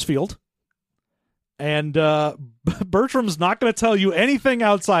a force field, and Bertram's not going to tell you anything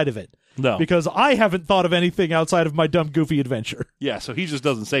outside of it. No. Because I haven't thought of anything outside of my dumb, goofy adventure. Yeah, so he just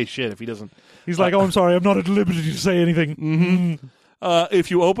doesn't say shit if he doesn't. He's like, oh, I'm sorry, I'm not at liberty to say anything. If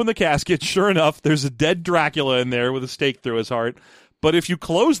you open the casket, sure enough, there's a dead Dracula in there with a stake through his heart. But if you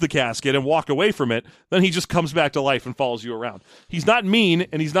close the casket and walk away from it, then he just comes back to life and follows you around. He's not mean,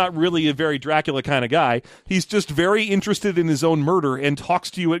 and he's not really a very Dracula kind of guy. He's just very interested in his own murder and talks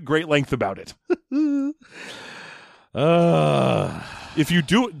to you at great length about it. If you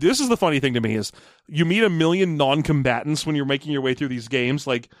do, this is the funny thing to me, is you meet a million non-combatants when you're making your way through these games.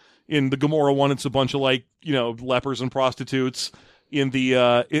 Like in the Gomorrah one, it's a bunch of like, lepers and prostitutes. In the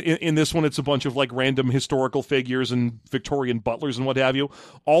in this one, it's a bunch of like random historical figures and Victorian butlers and what have you.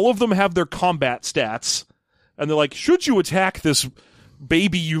 All of them have their combat stats, and they're like, should you attack this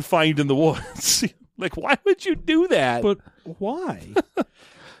baby you find in the woods? Like, why would you do that? But why?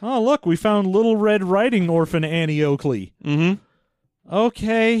 Oh, look, we found Little Red Riding Orphan Annie Oakley. Mm-hmm.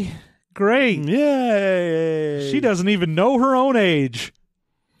 Okay, great. Yay! She doesn't even know her own age.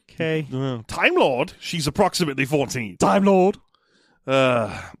 Okay. Time Lord. She's approximately 14. Time Lord.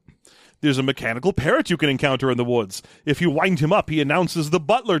 There's a mechanical parrot you can encounter in the woods. If you wind him up, he announces the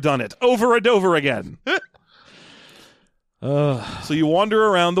butler done it over and over again. So you wander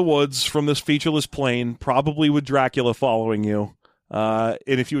around the woods from this featureless plane, probably with Dracula following you. And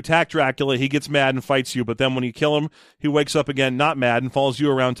if you attack Dracula, he gets mad and fights you, but then when you kill him, he wakes up again not mad and follows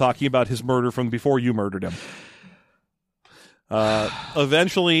you around talking about his murder from before you murdered him.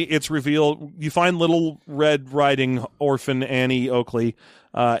 Eventually, it's revealed you find Little Red Riding Orphan Annie Oakley,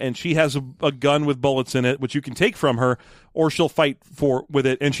 and she has a gun with bullets in it, which you can take from her, or she'll fight with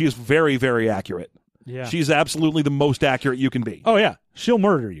it, and she is very, very accurate. Yeah. She's absolutely the most accurate you can be. Oh, yeah. She'll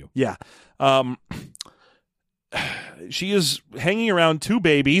murder you. Yeah. She is hanging around 2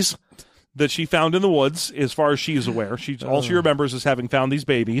 babies that she found in the woods, as far as she is aware. All she remembers is having found these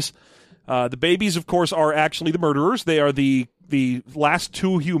babies. The babies, of course, are actually the murderers. They are the last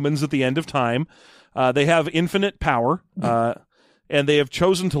 2 humans at the end of time. They have infinite power, and they have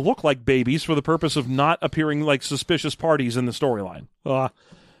chosen to look like babies for the purpose of not appearing like suspicious parties in the storyline.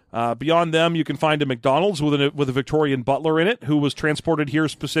 Beyond them, you can find a McDonald's with a Victorian butler in it, who was transported here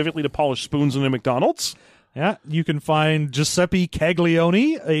specifically to polish spoons in a McDonald's. Yeah, you can find Giuseppe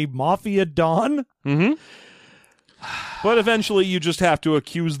Caglione, a mafia don. Mm-hmm. But eventually, you just have to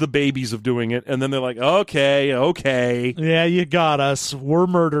accuse the babies of doing it, and then they're like, okay. Yeah, you got us. We're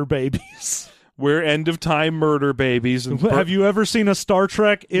murder babies. We're end-of-time murder babies. And Have you ever seen a Star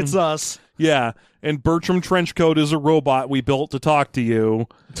Trek? It's us. Yeah, and Bertram Trenchcoat is a robot we built to talk to you,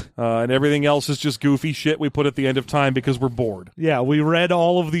 and everything else is just goofy shit we put at the end of time because we're bored. Yeah, we read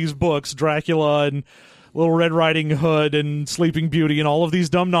all of these books, Dracula and Little Red Riding Hood and Sleeping Beauty and all of these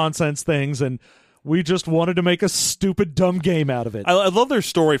dumb nonsense things, and we just wanted to make a stupid, dumb game out of it. I love their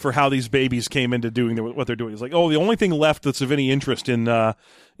story for how these babies came into doing what they're doing. It's like, oh, the only thing left that's of any interest in the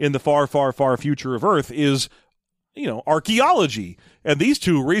far, far, far future of Earth is, archaeology. And these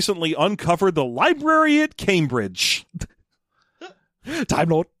two recently uncovered the library at Cambridge. Time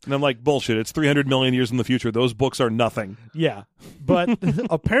Lord. And I'm like, bullshit, it's 300 million years in the future. Those books are nothing. Yeah. But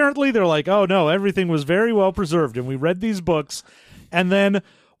apparently they're like, oh no, everything was very well preserved. And we read these books, and then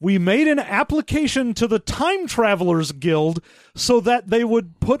we made an application to the Time Travelers Guild so that they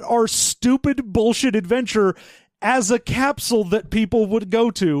would put our stupid bullshit adventure as a capsule that people would go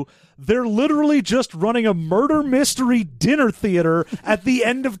to. They're literally just running a murder mystery dinner theater at the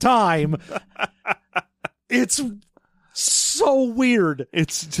end of time. It's so weird.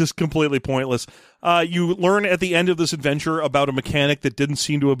 It's just completely pointless. You learn at the end of this adventure about a mechanic that didn't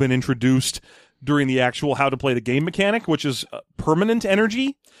seem to have been introduced during the actual how to play the game mechanic, which is permanent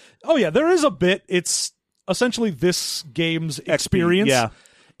energy. Oh, yeah, there is a bit. It's essentially this game's experience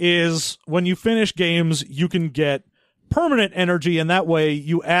is when you finish games, you can get permanent energy, and that way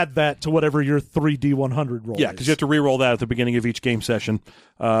you add that to whatever your 3D100 roll is. Yeah, because you have to re-roll that at the beginning of each game session,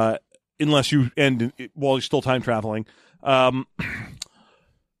 unless you end while you're still time traveling.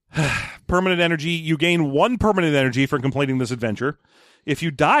 Permanent energy, you gain 1 permanent energy for completing this adventure. If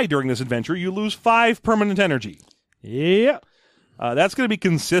you die during this adventure, you lose 5 permanent energy. Yeah. That's going to be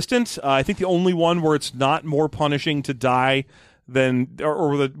consistent. I think the only one where it's not more punishing to die than,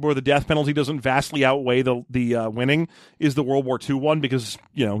 or where the death penalty doesn't vastly outweigh the winning is the World War II one, because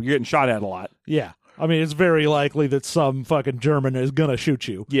you're getting shot at a lot. Yeah. I mean, it's very likely that some fucking German is going to shoot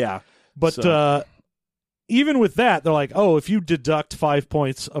you. Yeah. But even with that, they're like, oh, if you deduct 5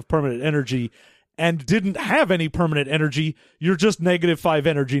 points of permanent energy and didn't have any permanent energy, you're just -5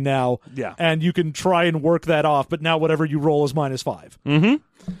 energy now. Yeah. And you can try and work that off, but now whatever you roll is -5. Mm-hmm.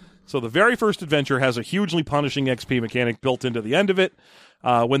 So the very first adventure has a hugely punishing XP mechanic built into the end of it.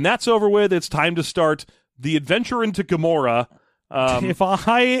 When that's over with, it's time to start the adventure into Gomorrah. If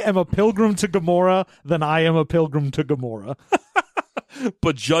I am a pilgrim to Gomorrah, then I am a pilgrim to Gomorrah.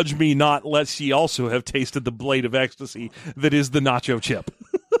 But judge me not, lest ye also have tasted the blade of ecstasy that is the nacho chip.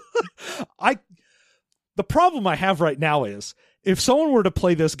 The problem I have right now is, if someone were to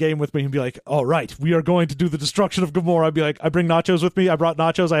play this game with me and be like, all right, we are going to do the destruction of Gomorrah, I'd be like, I bring nachos with me. I brought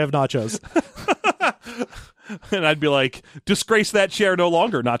nachos. I have nachos. And I'd be like, disgrace that chair no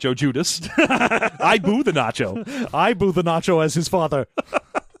longer, Nacho Judas. I boo the nacho. I boo the nacho as his father.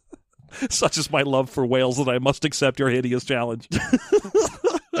 Such is my love for Wales that I must accept your hideous challenge.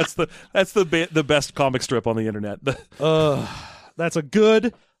 That's the best comic strip on the internet. That's a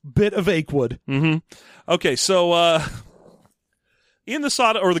good bit of Achewood. Mm-hmm. Okay, so in the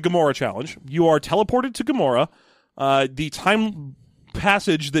Sodom or the Gomorrah challenge, you are teleported to Gomorrah. The time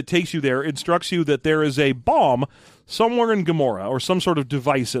passage that takes you there instructs you that there is a bomb somewhere in Gomorrah, or some sort of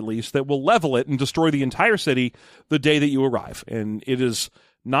device at least, that will level it and destroy the entire city the day that you arrive. And it is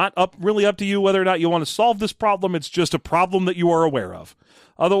not really up to you whether or not you want to solve this problem. It's just a problem that you are aware of.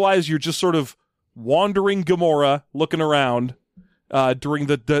 Otherwise, you're just sort of wandering Gomorrah, looking around during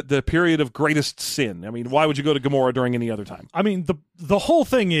the period of greatest sin. I mean, why would you go to Gomorrah during any other time? I mean, the whole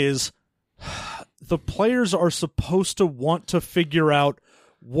thing is the players are supposed to want to figure out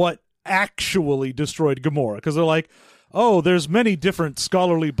what actually destroyed Gomorrah, because they're like, oh, there's many different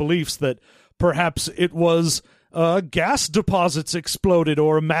scholarly beliefs that perhaps it was gas deposits exploded,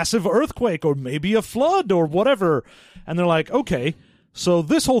 or a massive earthquake, or maybe a flood, or whatever. And they're like, okay, so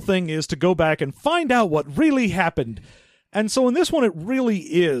this whole thing is to go back and find out what really happened. And so in this one, it really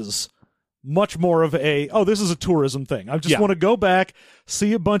is much more of this is a tourism thing. I just want to go back,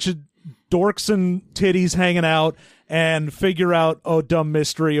 see a bunch of dorks and titties hanging out, and figure out a dumb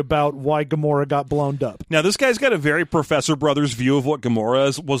mystery about why Gomorrah got blown up. Now, this guy's got a very Professor Brothers view of what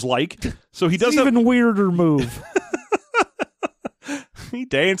Gomorrah was like. So he does even weirder move. He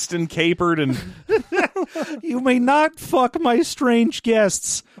danced and capered and... You may not fuck my strange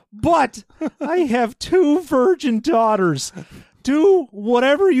guests, but I have 2 virgin daughters. Do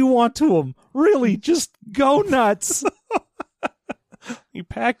whatever you want to them. Really, just go nuts. He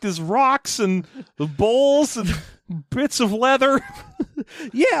packed his rocks and the bowls and bits of leather.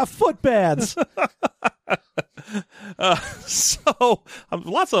 Yeah, footbaths. So,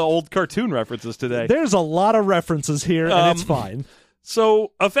 lots of old cartoon references today. There's a lot of references here, and it's fine.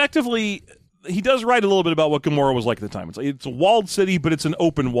 So, effectively, he does write a little bit about what Gomorrah was like at the time. It's a walled city, but it's an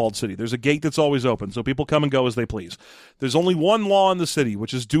open walled city. There's a gate that's always open, so people come and go as they please. There's only one law in the city,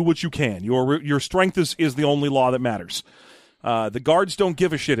 which is do what you can. Your strength is the only law that matters. The guards don't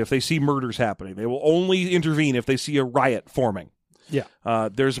give a shit if they see murders happening. They will only intervene if they see a riot forming. Yeah.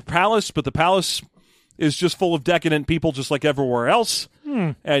 There's a palace, but the palace is just full of decadent people just like everywhere else.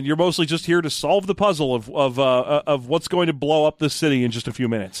 And you're mostly just here to solve the puzzle of what's going to blow up this city in just a few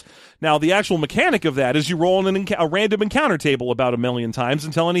minutes. Now, the actual mechanic of that is you roll a random encounter table about 1 million times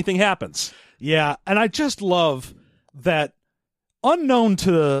until anything happens. Yeah, and I just love that unknown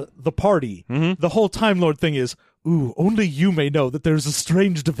to the party, the whole Time Lord thing is, ooh, only you may know that there's a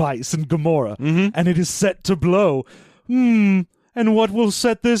strange device in Gamora, and it is set to blow. And what will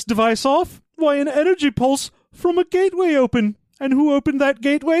set this device off? Why, an energy pulse from a gateway open. And who opened that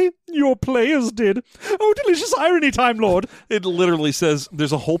gateway? Your players did. Oh, delicious irony, Time Lord. It literally says,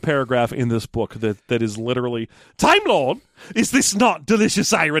 there's a whole paragraph in this book that is literally, Time Lord, is this not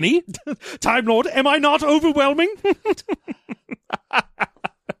delicious irony? Time Lord, am I not overwhelming?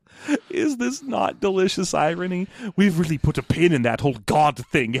 Is this not delicious irony? We've really put a pin in that whole God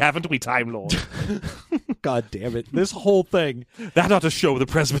thing, haven't we, Time Lord? God damn it. This whole thing. That ought to show the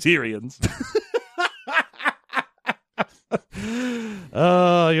Presbyterians.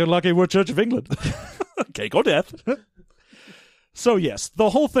 You're lucky we're Church of England. Cake or death. So, yes,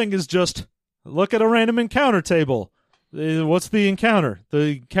 the whole thing is just look at a random encounter table. What's the encounter?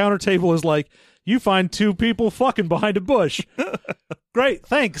 The encounter table is like, you find 2 people fucking behind a bush. Great,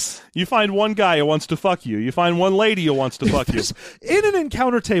 thanks. You find one guy who wants to fuck you. You find one lady who wants to fuck you. In an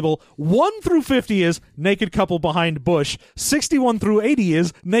encounter table, 1 through 50 is naked couple behind bush. 61 through 80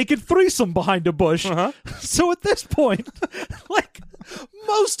 is naked threesome behind a bush. So at this point, like,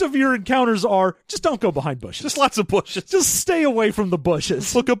 most of your encounters are just don't go behind bushes. Just lots of bushes. Just stay away from the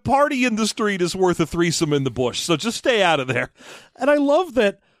bushes. Look, a party in the street is worth a threesome in the bush, so just stay out of there. And I love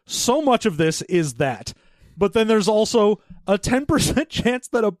that so much of this is that. But then there's also a 10% chance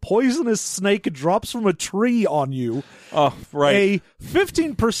that a poisonous snake drops from a tree on you. Oh, right. A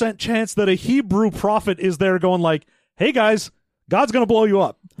 15% chance that a Hebrew prophet is there going like, hey guys, God's going to blow you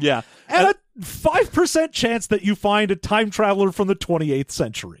up. Yeah. And a 5% chance that you find a time traveler from the 28th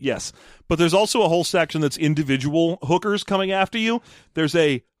century. Yes. But there's also a whole section that's individual hookers coming after you. There's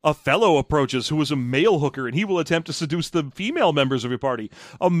a fellow approaches who is a male hooker, and he will attempt to seduce the female members of your party.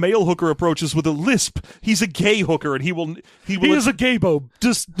 A male hooker approaches with a lisp. He's a gay hooker, and he is a gaybo,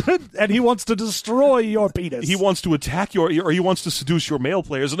 and he wants to destroy your penis. He wants to attack or he wants to seduce your male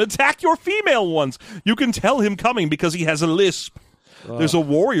players and attack your female ones. You can tell him coming because he has a lisp. There's a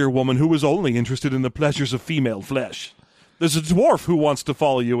warrior woman who is only interested in the pleasures of female flesh. There's a dwarf who wants to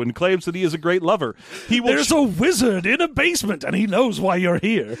follow you and claims that he is a great lover. There's a wizard in a basement, and he knows why you're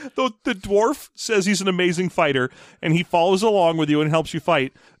here. The dwarf says he's an amazing fighter, and he follows along with you and helps you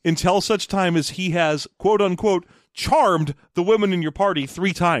fight until such time as he has, quote-unquote, charmed the women in your party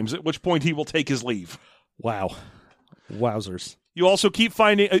 3 times, at which point he will take his leave. Wow. Wowzers. You also keep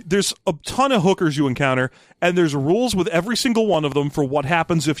finding, there's a ton of hookers you encounter, and there's rules with every single one of them for what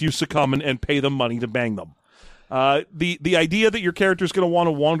happens if you succumb and pay them money to bang them. The idea that your character is going to want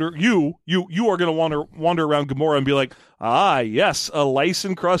to wander, you are going to wander around Gamora and be like, ah, yes, a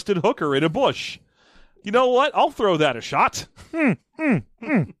lice-encrusted hooker in a bush. You know what? I'll throw that a shot.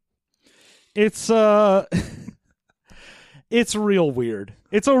 It's it's real weird.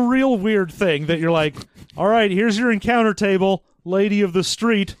 It's a real weird thing that you're like, all right, here's your encounter table, lady of the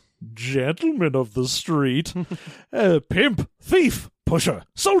street, gentleman of the street, pimp, thief, pusher,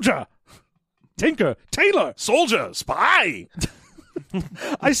 soldier, tinker, tailor, soldier, spy.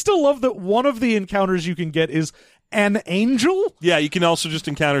 I still love that one of the encounters you can get is an angel. Yeah, you can also just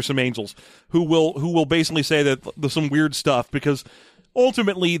encounter some angels who will basically say that there's some weird stuff, because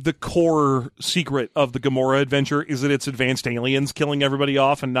ultimately the core secret of the Gamora adventure is that it's advanced aliens killing everybody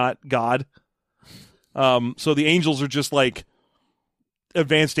off and not God. So the angels are just like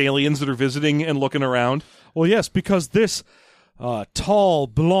advanced aliens that are visiting and looking around. Well, yes, because this tall,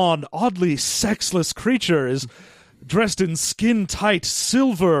 blonde, oddly sexless creature is dressed in skin-tight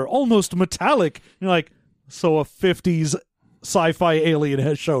silver, almost metallic. You're like, so a 50s sci-fi alien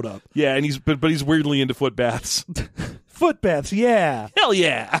has showed up. Yeah, and but he's weirdly into foot baths. Foot baths, yeah. Hell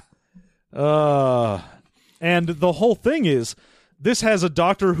yeah. And the whole thing is, this has a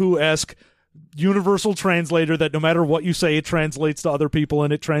Doctor Who-esque universal translator that no matter what you say, it translates to other people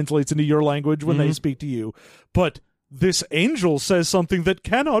and it translates into your language when they speak to you. But this angel says something that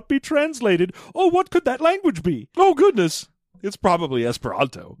cannot be translated. Oh, what could that language be? Oh, goodness. It's probably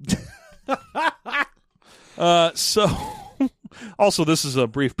Esperanto. So Also, this is a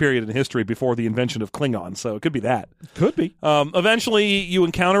brief period in history before the invention of Klingon, so it could be that. Could be. Eventually, you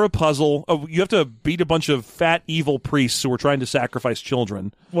encounter a puzzle. You have to beat a bunch of fat, evil priests who are trying to sacrifice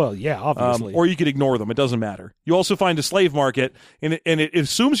children. Well, yeah, obviously. Or you could ignore them. It doesn't matter. You also find a slave market, and it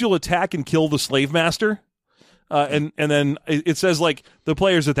assumes you'll attack and kill the slave master. And then it says, like, the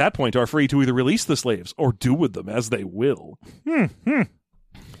players at that point are free to either release the slaves or do with them as they will.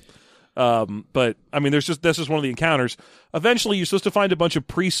 But, I mean, this is one of the encounters. Eventually, you're supposed to find a bunch of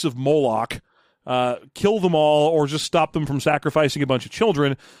priests of Moloch, kill them all, or just stop them from sacrificing a bunch of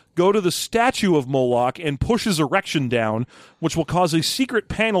children, go to the statue of Moloch and push his erection down, which will cause a secret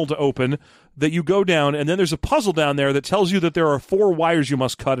panel to open that you go down, and then there's a puzzle down there that tells you that there are 4 wires you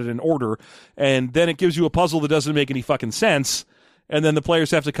must cut in an order, and then it gives you a puzzle that doesn't make any fucking sense, and then the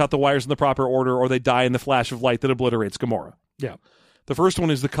players have to cut the wires in the proper order, or they die in the flash of light that obliterates Gamora. Yeah. The first one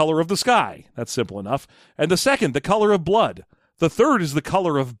is the color of the sky. That's simple enough. And the second, the color of blood. The third is the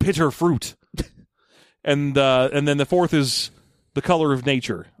color of bitter fruit. and then the fourth is the color of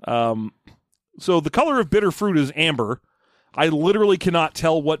nature. So the color of bitter fruit is amber. I literally cannot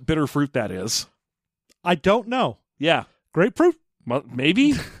tell what bitter fruit that is. I don't know. Yeah. Grapefruit?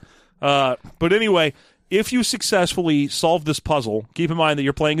 Maybe. But anyway, if you successfully solve this puzzle, keep in mind that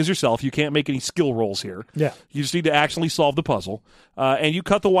you're playing as yourself. You can't make any skill rolls here. Yeah. You just need to actually solve the puzzle. And you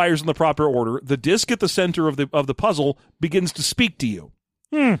cut the wires in the proper order. The disc at the center of the puzzle begins to speak to you.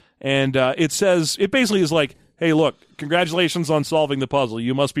 And it basically is like, hey, look, congratulations on solving the puzzle.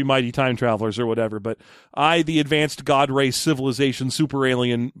 You must be mighty time travelers or whatever. But I, the advanced god race civilization, super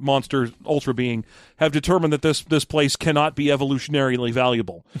alien monster ultra being, have determined that this place cannot be evolutionarily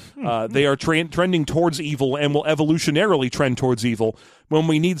valuable. They are trending towards evil and will evolutionarily trend towards evil when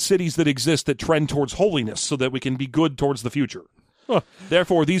we need cities that exist that trend towards holiness so that we can be good towards the future.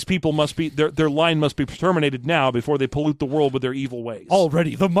 Therefore, these people must be their line must be terminated now before they pollute the world with their evil ways.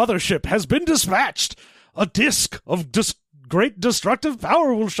 Already, the mothership has been dispatched. A disk of great destructive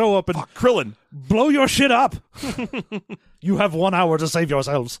power will show up and Krillin, blow your shit up. You have 1 hour to save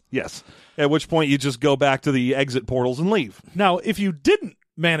yourselves. Yes. At which point you just go back to the exit portals and leave. Now, if you didn't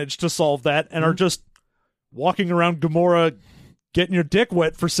manage to solve that and are just walking around Gamora getting your dick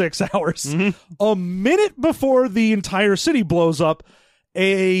wet for 6 hours, a minute before the entire city blows up,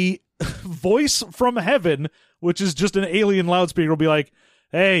 a voice from heaven, which is just an alien loudspeaker, will be like,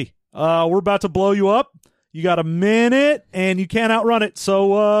 hey, we're about to blow you up. You got a minute, and you can't outrun it,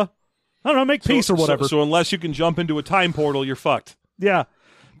 so, I don't know, make peace or whatever. So unless you can jump into a time portal, you're fucked. Yeah.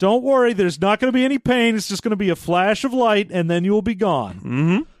 Don't worry, there's not going to be any pain. It's just going to be a flash of light, and then you will be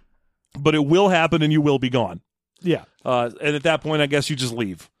gone. But it will happen, and you will be gone. Yeah. And at that point, I guess you just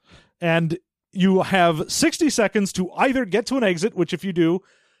leave. And you have 60 seconds to either get to an exit, which if you do,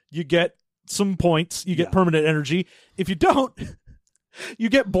 you get some points, you get permanent energy. If you don't, you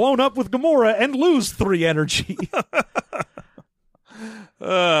get blown up with Gamora and lose 3 energy.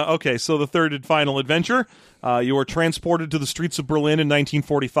 Okay, so the third and final adventure, you are transported to the streets of Berlin in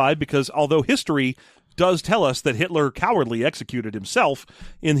 1945 because although history does tell us that Hitler cowardly executed himself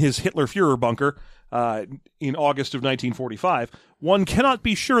in his Hitler Führer bunker in August of 1945, one cannot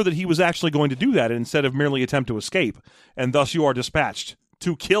be sure that he was actually going to do that instead of merely attempt to escape, and thus you are dispatched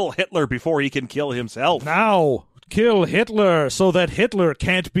to kill Hitler before he can kill himself. Now, kill Hitler so that Hitler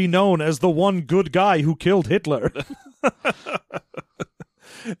can't be known as the one good guy who killed Hitler.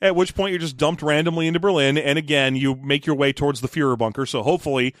 At which point you're just dumped randomly into Berlin, and again, you make your way towards the Führer bunker, so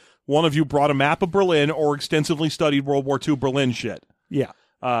hopefully one of you brought a map of Berlin or extensively studied World War II Berlin shit. Yeah.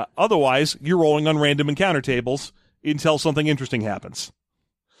 Otherwise, you're rolling on random encounter tables until something interesting happens.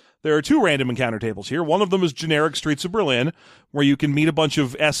 There are 2 random encounter tables here. One of them is generic Streets of Berlin, where you can meet a bunch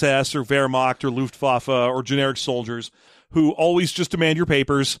of SS or Wehrmacht or Luftwaffe or generic soldiers who always just demand your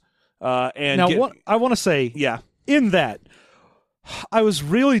papers. I want to say, in that, I was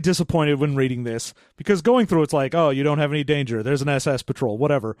really disappointed when reading this, because going through it's like, oh, you don't have any danger. There's an SS patrol,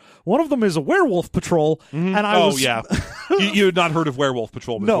 whatever. One of them is a werewolf patrol, and I was... you had not heard of Werewolf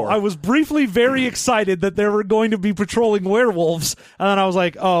Patrol before. No, I was briefly very excited that they were going to be patrolling werewolves, and then I was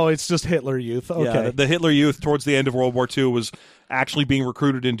like, oh, it's just Hitler Youth. Okay. Yeah, the Hitler Youth towards the end of World War II was actually being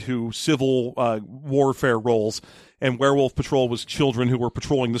recruited into civil warfare roles, and Werewolf Patrol was children who were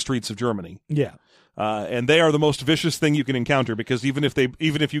patrolling the streets of Germany. Yeah. And they are the most vicious thing you can encounter, because even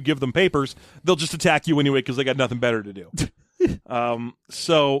if you give them papers, they'll just attack you anyway because they got nothing better to do.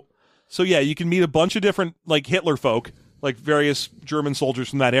 So yeah, you can meet a bunch of different like Hitler folk, like various German soldiers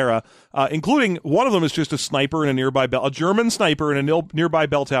from that era, including one of them is just a sniper in a nearby a German sniper in a nearby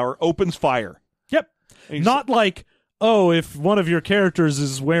bell tower opens fire. Yep. Not like, oh, if one of your characters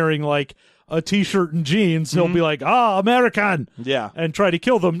is wearing like a t-shirt and jeans, he'll be like, American, Yeah. and try to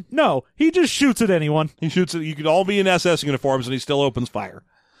kill them. No, he just shoots at anyone. He shoots it. You could all be in SS uniforms, and he still opens fire.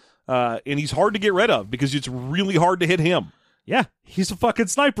 And he's hard to get rid of because it's really hard to hit him. Yeah, he's a fucking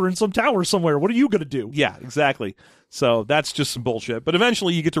sniper in some tower somewhere. What are you going to do? Yeah, exactly. So that's just some bullshit. But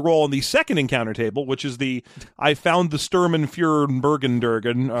eventually you get to roll on the second encounter table, which is I found the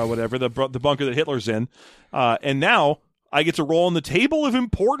Sturmenführer whatever, the bunker that Hitler's in. And now I get to roll on the table of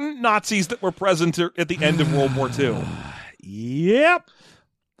important Nazis that were present at the end of World War II. Yep.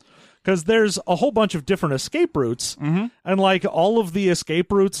 Because there's a whole bunch of different escape routes, and like all of the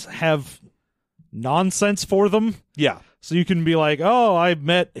escape routes have nonsense for them. Yeah. So you can be like, oh, I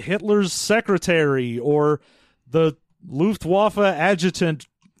met Hitler's secretary, or the Luftwaffe adjutant,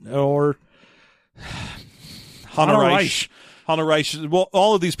 or Hanno Reich. Hanno Reich. Well,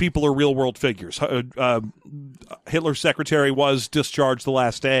 all of these people are real-world figures. Hitler's secretary was discharged the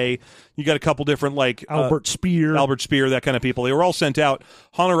last day. You got a couple different, like... Albert Speer, that kind of people. They were all sent out.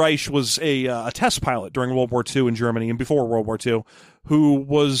 Hanno Reich was a test pilot during World War II in Germany and before World War II, who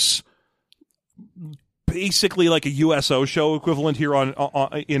was... basically like a USO show equivalent here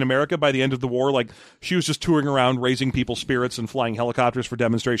in America by the end of the war. Like, she was just touring around raising people's spirits and flying helicopters for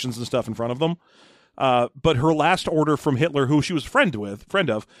demonstrations and stuff in front of them. But her last order from Hitler, who she was a friend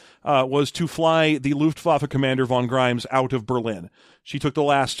of, was to fly the Luftwaffe commander von Grimes out of Berlin. She took the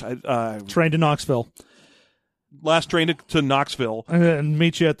last train to Knoxville. Last train to Knoxville. And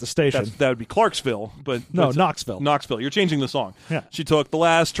meet you at the station. That would be Clarksville. But no, Knoxville. Knoxville. You're changing the song. Yeah. She took the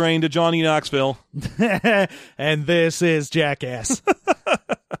last train to Johnny Knoxville. And this is Jackass.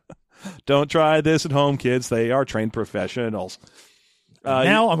 Don't try this at home, kids. They are trained professionals.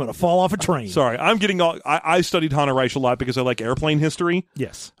 Now I'm going to fall off a train. Sorry, I'm getting all... I studied Hanno Reich a lot because I like airplane history.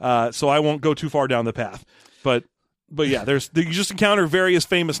 Yes. So I won't go too far down the path. But yeah, you just encounter various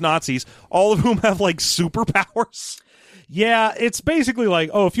famous Nazis, all of whom have like superpowers. Yeah, it's basically like,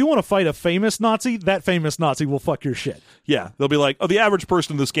 oh, if you want to fight a famous Nazi, that famous Nazi will fuck your shit. Yeah, they'll be like, oh, the average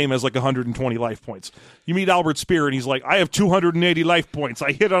person in this game has like 120 life points. You meet Albert Speer, and he's like, I have 280 life points.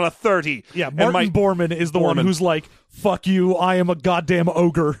 I hit on a 30. Yeah, Martin Bormann is the one who's like, fuck you, I am a goddamn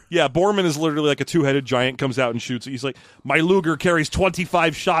ogre. Yeah, Bormann is literally like a two-headed giant, comes out and shoots. He's like, my Luger carries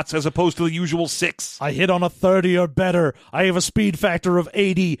 25 shots as opposed to the usual 6. I hit on a 30 or better. I have a speed factor of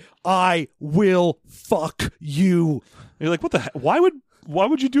 80. I will fuck you. And you're like, what the heck? Why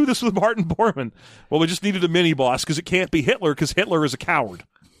would you do this with Martin Bormann? Well, we just needed a mini-boss because it can't be Hitler because Hitler is a coward.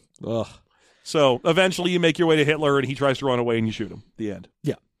 Ugh. So eventually you make your way to Hitler and he tries to run away and you shoot him. The end.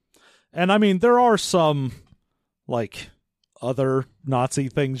 Yeah. And I mean, there are some, like, other Nazi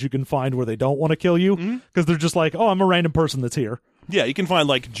things you can find where they don't want to kill you because they're just like, oh, I'm a random person that's here. Yeah, you can find,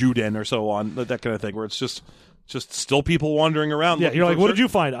 like, Juden or so on, that kind of thing, where it's just still people wandering around. Yeah, you're like, what did you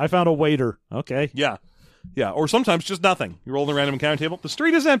find? I found a waiter. Okay. Yeah. Yeah, or sometimes just nothing. You roll the random encounter table. The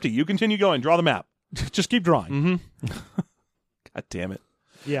street is empty. You continue going. Draw the map. Just keep drawing. God damn it.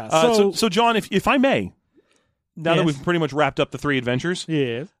 Yeah. So John, if I may, now that we've pretty much wrapped up the 3 adventures,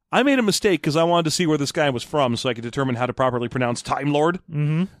 yes. I made a mistake because I wanted to see where this guy was from so I could determine how to properly pronounce Time Lord.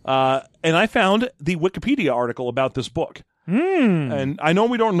 And I found the Wikipedia article about this book. And I know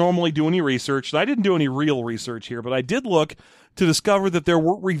we don't normally do any research, and I didn't do any real research here, but I did look to discover that there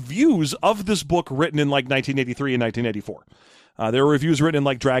were reviews of this book written in like 1983 and 1984. There were reviews written in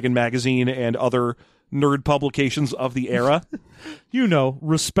like Dragon Magazine and other nerd publications of the era. You know,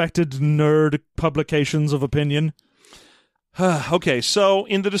 respected nerd publications of opinion. Okay, so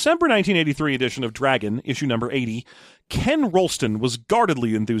in the December 1983 edition of Dragon, issue number 80, Ken Rolston was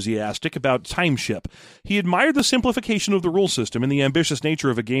guardedly enthusiastic about Timeship. He admired the simplification of the rule system and the ambitious nature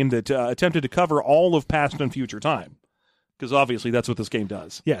of a game that attempted to cover all of past and future time. Because obviously that's what this game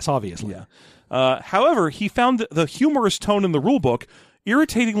does. Yes, obviously. Yeah. However, he found the humorous tone in the rulebook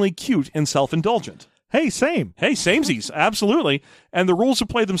irritatingly cute and self-indulgent. Hey, same. Hey, samesies, absolutely. And the rules of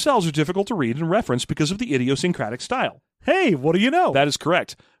play themselves are difficult to read and reference because of the idiosyncratic style. Hey, what do you know? That is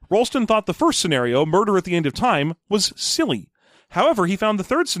correct. Rolston thought the first scenario, Murder at the End of Time, was silly. However, he found the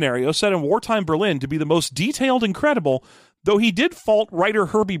third scenario, set in wartime Berlin, to be the most detailed and credible, though he did fault writer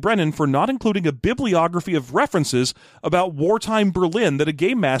Herbie Brennan for not including a bibliography of references about wartime Berlin that a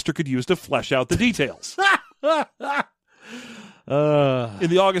game master could use to flesh out the details. In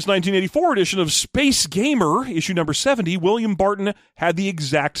the August 1984 edition of Space Gamer, issue number 70, William Barton had the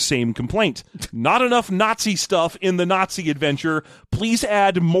exact same complaint. Not enough Nazi stuff in the Nazi adventure. Please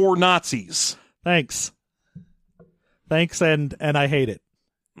add more Nazis. Thanks, and I hate it.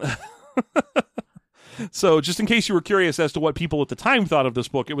 So, just in case you were curious as to what people at the time thought of this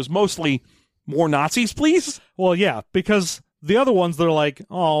book, it was mostly more Nazis, please? Well, yeah, because the other ones, they're like,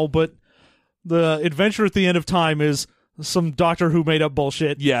 oh, but The adventure at the end of time is some Doctor Who made up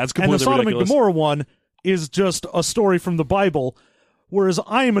bullshit. Yeah, it's and completely the Sodom ridiculous. and Gomorrah one is just a story from the Bible. Whereas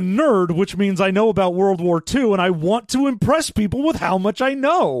I am a nerd, which means I know about World War II, and I want to impress people with how much I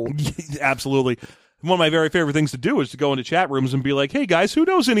know. Absolutely. One of my very favorite things to do is to go into chat rooms and be like, hey, guys, who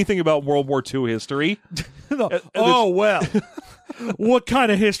knows anything about World War II history? Oh, well. What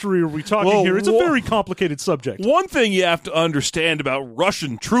kind of history are we talking here? It's a very complicated subject. One thing you have to understand about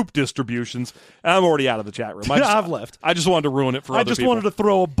Russian troop distributions, and I'm already out of the chat room. I've left. I just wanted to ruin it for other people. I just wanted to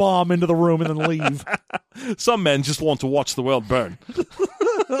throw a bomb into the room and then leave. Some men just want to watch the world burn.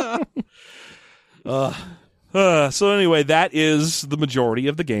 So anyway, that is the majority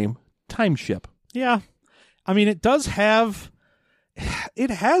of the game, Time Ship. Yeah. I mean, it does have... It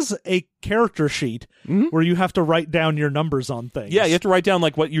has a character sheet where you have to write down your numbers on things. Yeah, you have to write down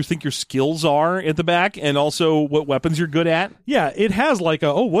like what you think your skills are at the back and also what weapons you're good at. Yeah, it has like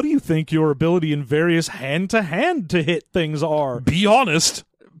what do you think your ability in various hand-to-hand to hit things are? Be honest.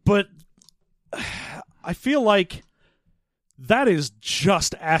 But I feel like that is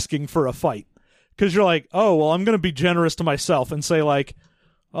just asking for a fight. Because you're like, oh, well, I'm going to be generous to myself and say like,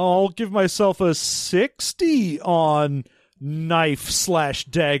 oh, I'll give myself a 60 on...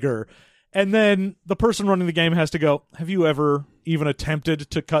 knife/dagger, and then the person running the game has to go, have you ever even attempted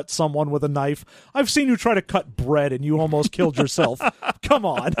to cut someone with a knife? I've seen you try to cut bread and you almost killed yourself. Come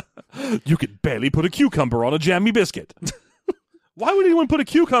on. You could barely put a cucumber on a jammy biscuit. Why would anyone put a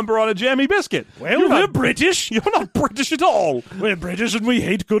cucumber on a jammy biscuit? Well, we're British. You're not British at all. We're British and we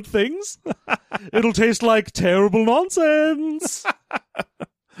hate good things. It'll taste like terrible nonsense.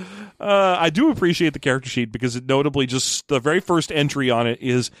 I do appreciate the character sheet because it notably just the very first entry on it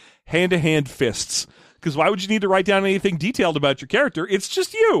is hand-to-hand fists. Because why would you need to write down anything detailed about your character? It's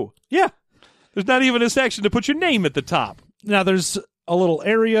just you. Yeah. There's not even a section to put your name at the top. Now there's a little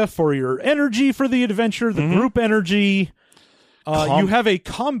area for your energy for the adventure, the group energy. You have a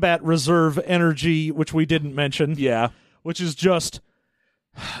combat reserve energy, which we didn't mention. Yeah. Which is just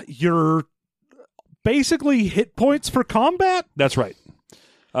your basically hit points for combat. That's right.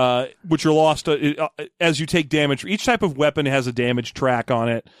 Which are lost as you take damage. Each type of weapon has a damage track on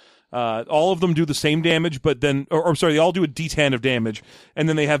it. All of them do the same damage, but then, or sorry, they all do a D10 of damage, and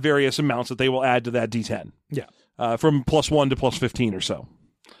then they have various amounts that they will add to that D10. Yeah. From +1 to +15 or so.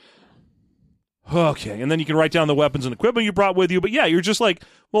 Okay, and then you can write down the weapons and equipment you brought with you, but yeah, you're just like,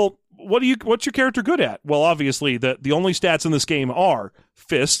 well, what's your character good at? Well, obviously, the only stats in this game are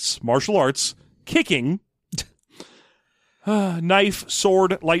fists, martial arts, kicking, knife,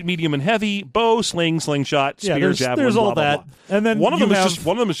 sword, light, medium, and heavy, bow, sling, slingshot, spear, javelin. There's blah, all blah, that, blah. and then one of them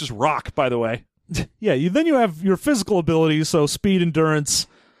is just rock. By the way, yeah. Then you have your physical abilities, so speed, endurance,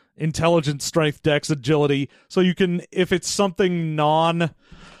 intelligence, strength, dex, agility. So you can, if it's something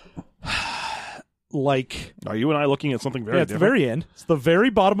like, are you and I looking at something very at the different? very end? It's the very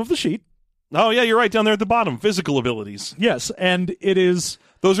bottom of the sheet. Oh yeah, you're right down there at the bottom. Physical abilities. Yes, and it is.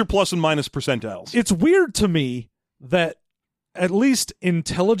 Those are plus and minus percentiles. It's weird to me that at least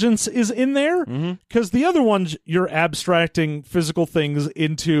intelligence is in there, because the other ones, you're abstracting physical things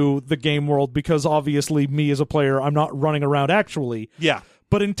into the game world, because obviously me as a player, I'm not running around actually. Yeah.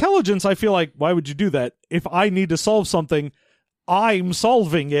 But intelligence, I feel like, why would you do that? If I need to solve something, I'm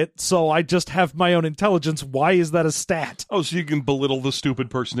solving it, so I just have my own intelligence. Why is that a stat? Oh, so you can belittle the stupid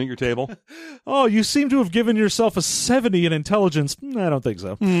person at your table? Oh, you seem to have given yourself a 70 in intelligence. I don't think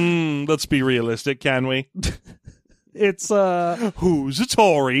so. Let's be realistic, can we? It's, Who's a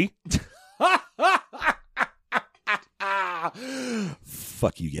Tory?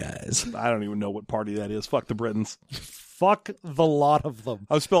 Fuck you guys. I don't even know what party that is. Fuck the Britons. Fuck the lot of them.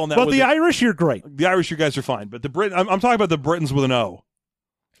 I was spelling that But with the Irish, you're great. The Irish, you guys are fine. But the Brit, I'm talking about the Britons with an O.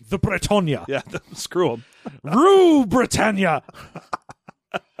 The Bretonia. Yeah, screw them. Rue Britannia.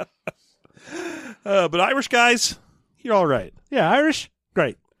 But Irish guys, you're all right. Yeah, Irish,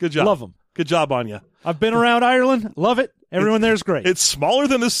 great. Good job. Love them. Good job on you. I've been around Ireland. Love it. Everyone there's great. It's smaller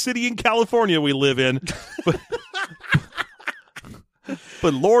than the city in California we live in.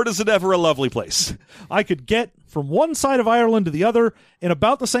 But Lord, is it ever a lovely place. I could get from one side of Ireland to the other in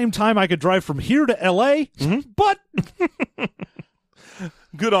about the same time I could drive from here to L.A., but...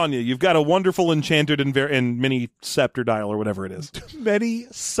 Good on you. You've got a wonderful enchanted and mini sceptered isle or whatever it is. Many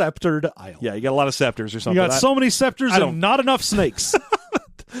sceptered isle. Yeah, you got a lot of scepters or You something. got so many scepters and not enough snakes.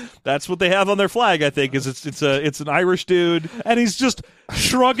 That's what they have on their flag, I think, is it's an Irish dude. And he's just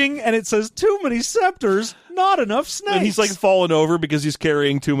shrugging, and it says, too many scepters, not enough snakes. And he's like falling over because he's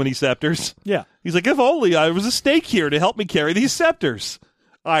carrying too many scepters. Yeah. He's like, if only I was a snake here to help me carry these scepters.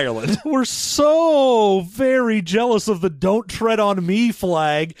 Ireland. We're so very jealous of the "Don't Tread on Me"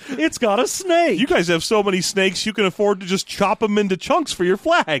 flag. It's got a snake. You guys have so many snakes, you can afford to just chop them into chunks for your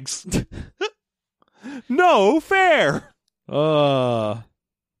flags. No fair.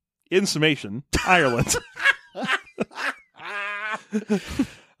 In summation, Ireland.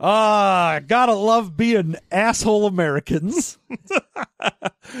 Gotta love being asshole Americans.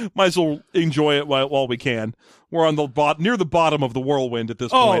 Might as well enjoy it while we can. We're on the near the bottom of the whirlwind at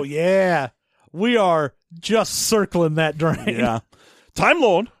this point. Oh, yeah. We are just circling that drain. Yeah. Time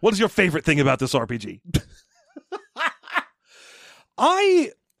Lord, what is your favorite thing about this RPG?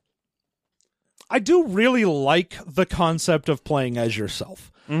 I do really like the concept of playing as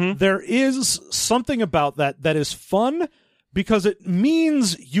yourself. Mm-hmm. There is something about that is fun because it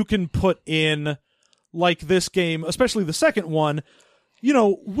means you can put in, like this game, especially the second one,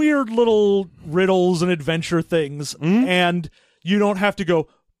 weird little riddles and adventure things, and you don't have to go,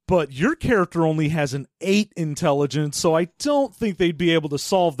 but your character only has an 8 intelligence, so I don't think they'd be able to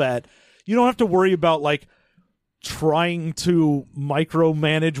solve that. You don't have to worry about, like, trying to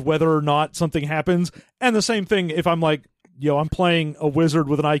micromanage whether or not something happens. And the same thing if I'm like, I'm playing a wizard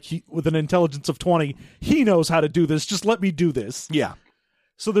with an IQ with an intelligence of 20. He knows how to do this. Just let me do this. Yeah.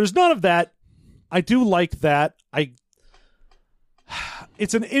 So there's none of that. I do like that.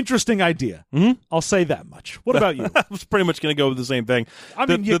 It's an interesting idea. Mm-hmm. I'll say that much. What about you? I was pretty much going to go with the same thing. I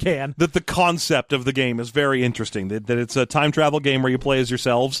mean, you can. That the concept of the game is very interesting. That it's a time travel game where you play as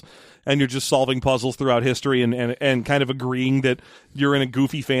yourselves, and you're just solving puzzles throughout history and kind of agreeing that you're in a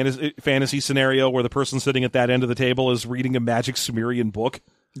goofy fantasy scenario where the person sitting at that end of the table is reading a magic Sumerian book.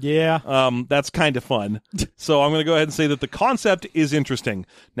 Yeah. That's kind of fun. So I'm going to go ahead and say that the concept is interesting.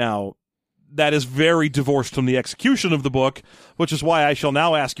 Now, that is very divorced from the execution of the book, which is why I shall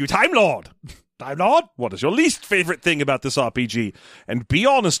now ask you, Time Lord, what is your least favorite thing about this RPG? And be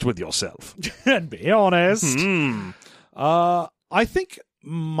honest with yourself. And be honest. I think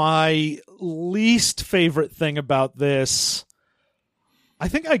my least favorite thing about this, I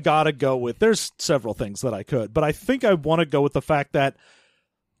think I gotta go with, there's several things that I could, but I think I want to go with the fact that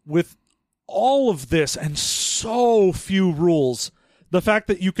with all of this and so few rules, the fact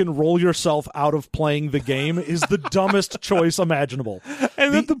that you can roll yourself out of playing the game is the dumbest choice imaginable.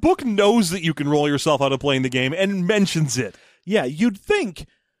 And that the book knows that you can roll yourself out of playing the game and mentions it. Yeah, you'd think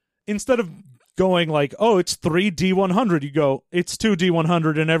instead of going like, oh, it's 3D100, you go, it's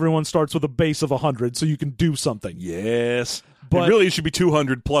 2D100, and everyone starts with a base of 100, so you can do something. Yes. But and really, it should be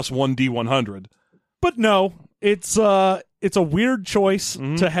 200 plus 1D100. But no, it's a weird choice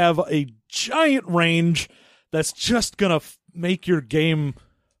to have a giant range that's just gonna make your game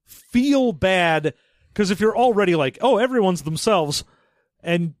feel bad, because if you're already like, oh, everyone's themselves,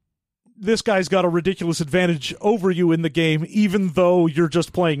 and this guy's got a ridiculous advantage over you in the game, even though you're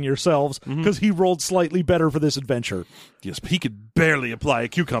just playing yourselves, because he rolled slightly better for this adventure. Yes, but he could barely apply a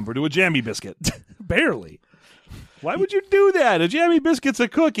cucumber to a jammy biscuit. Barely. Why would you do that? A jammy biscuit's a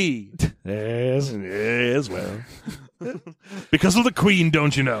cookie. Yes, well. Because of the queen,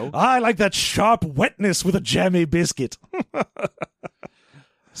 don't you know? I like that sharp wetness with a jammy biscuit.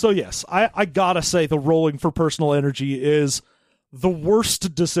 So yes, I gotta say the rolling for personal energy is the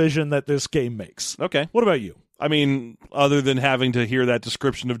worst decision that this game makes. Okay. What about you? I mean, other than having to hear that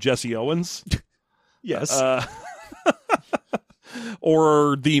description of Jesse Owens. Yes.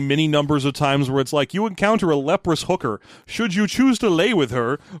 Or the many numbers of times where it's like, you encounter a leprous hooker. Should you choose to lay with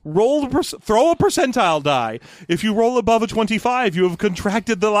her, throw a percentile die. If you roll above a 25, you have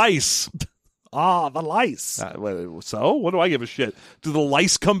contracted the lice. Ah, the lice. So? What do I give a shit? Do the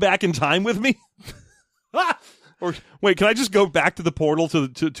lice come back in time with me? Or wait, can I just go back to the portal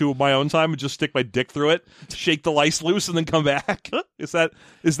to my own time and just stick my dick through it, shake the lice loose, and then come back? Is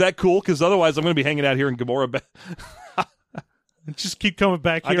that cool? Because otherwise, I'm going to be hanging out here in Gamora. Just keep coming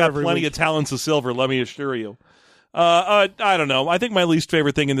back here. I got every plenty week. of talents of silver, let me assure you. I don't know. I think my least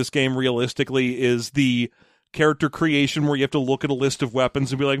favorite thing in this game, realistically, is the character creation where you have to look at a list of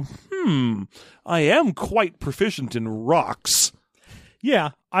weapons and be like, I am quite proficient in rocks.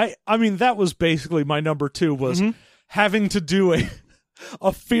 Yeah, I mean, that was basically my number 2, was having to do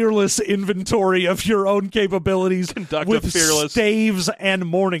a fearless inventory of your own capabilities. Conduct with a fearless staves and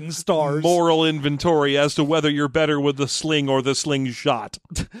morning stars. Moral inventory as to whether you're better with the sling or the slingshot.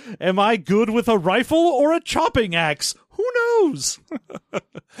 Am I good with a rifle or a chopping axe? Who knows?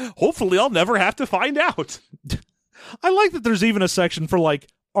 Hopefully I'll never have to find out. I like that there's even a section for, like,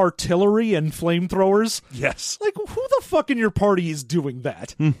 artillery and flamethrowers. Yes. Like, who the fuck in your party is doing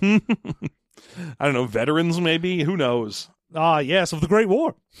that? I don't know, veterans maybe? Who knows? Ah, yes, of the Great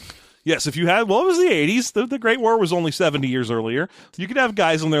War. Yes, if you had, well, it was the 80s. The Great War was only 70 years earlier. You could have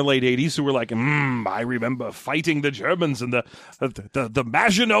guys in their late 80s who were like, I remember fighting the Germans in the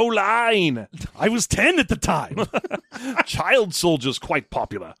Maginot Line. I was 10 at the time. Child soldiers quite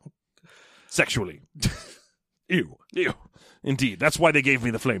popular. Sexually. Ew. Ew. Indeed. That's why they gave me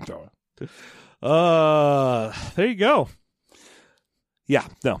the flamethrower. There you go. Yeah,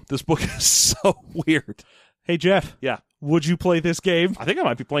 no, this book is so weird. Hey, Jeff. Yeah. Would you play this game? I think I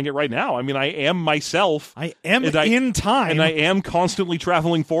might be playing it right now. I mean, I am myself. I am in time. And I am constantly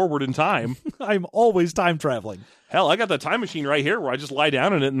traveling forward in time. I'm always time traveling. Hell, I got the time machine right here where I just lie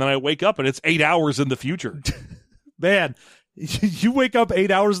down in it and then I wake up and it's 8 hours in the future. Man, you wake up 8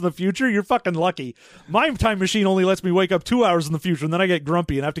 hours in the future, you're fucking lucky. My time machine only lets me wake up 2 hours in the future, and then I get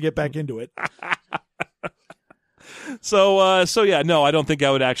grumpy and have to get back into it. So yeah, no, I don't think I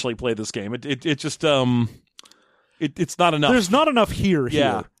would actually play this game. It just it's not enough. There's not enough here.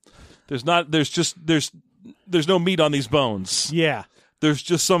 Yeah. There's no meat on these bones. Yeah. There's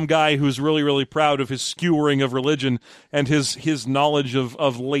just some guy who's really, really proud of his skewering of religion and his knowledge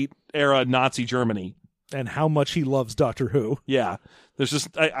of late era Nazi Germany. And how much he loves Doctor Who. Yeah. There's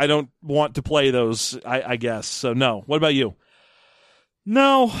just I don't want to play those, I guess. So no. What about you?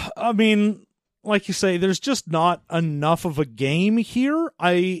 No, I mean, like you say, there's just not enough of a game here.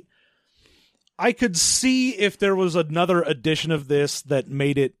 I could see if there was another edition of this that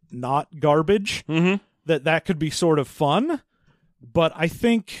made it not garbage, that could be sort of fun. But I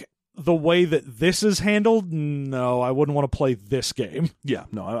think the way that this is handled, no, I wouldn't want to play this game. Yeah,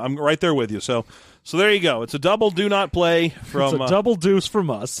 no, I'm right there with you. So there you go. It's a double do not play from... It's a double deuce from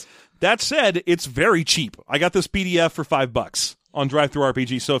us. That said, it's very cheap. I got this PDF for $5 on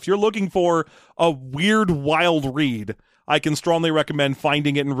DriveThruRPG. So if you're looking for a weird, wild read, I can strongly recommend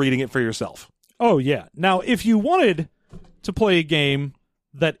finding it and reading it for yourself. Oh, yeah. Now, if you wanted to play a game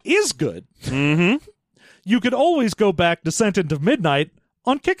that is good, you could always go back Descent into Midnight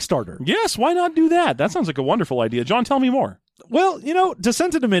on Kickstarter. Yes, why not do that? That sounds like a wonderful idea. John, tell me more. Well,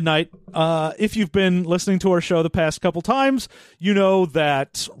 Descent into Midnight, if you've been listening to our show the past couple times, you know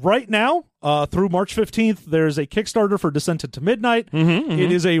that right now, through March 15th, there's a Kickstarter for Descent into Midnight.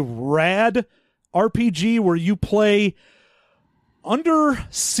 It is a rad RPG where you play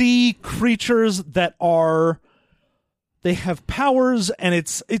undersea creatures that they have powers, and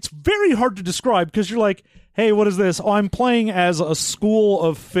it's very hard to describe because you're like, hey, what is this? Oh, I'm playing as a school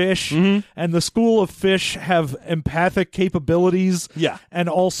of fish, and the school of fish have empathic capabilities. Yeah. And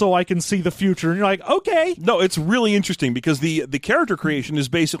also I can see the future. And you're like, okay. No, it's really interesting because the character creation is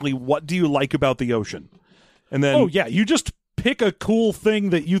basically what do you like about the ocean? And then Oh, yeah, you just pick a cool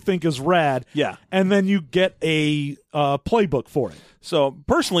thing that you think is rad. Yeah. And then you get a playbook for it. So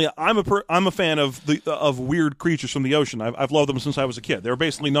personally, I'm a fan of weird creatures from the ocean. I've loved them since I was a kid. They're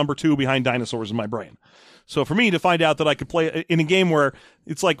basically number 2 behind dinosaurs in my brain. So for me to find out that I could play in a game where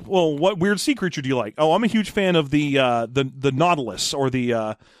it's like, well, what weird sea creature do you like? Oh, I'm a huge fan of the nautilus or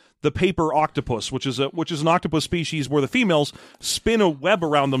the paper octopus, which is an octopus species where the females spin a web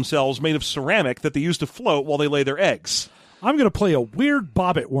around themselves made of ceramic that they use to float while they lay their eggs. I'm going to play a weird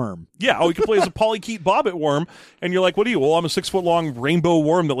bobbit worm. Yeah, you can play as a polychaete bobbit worm, and you're like, what are you? Well, I'm a 6-foot-long rainbow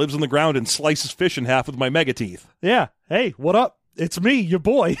worm that lives in the ground and slices fish in half with my mega teeth. Yeah. Hey, what up? It's me, your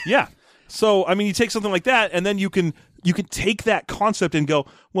boy. Yeah. So, I mean, you take something like that, and then you can take that concept and go,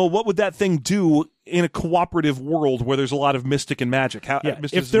 well, what would that thing do in a cooperative world where there's a lot of mystic and magic?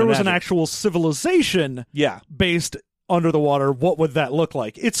 If there was an actual civilization based under the water, what would that look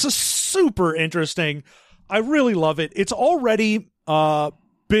like? It's a super interesting. I really love it. It's already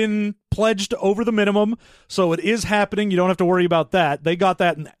been pledged over the minimum, so it is happening. You don't have to worry about that. They got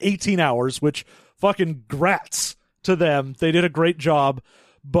that in 18 hours, which fucking grats to them. They did a great job,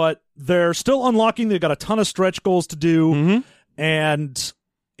 but they're still unlocking. They've got a ton of stretch goals to do, and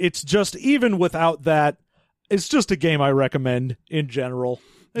it's just, even without that, it's just a game I recommend in general.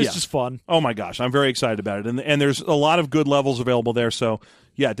 It's just fun. Oh my gosh, I'm very excited about it, and there's a lot of good levels available there. So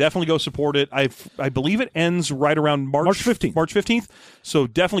yeah, definitely go support it. I believe it ends right around March 15th. March 15th. So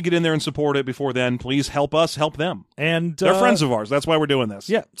definitely get in there and support it before then. Please help us help them. And they're friends of ours. That's why we're doing this.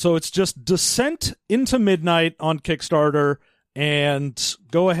 Yeah. So it's just Descent into Midnight on Kickstarter, and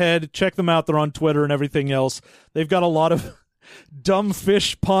go ahead, check them out. They're on Twitter and everything else. They've got a lot of dumb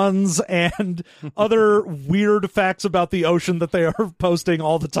fish puns and other weird facts about the ocean that they are posting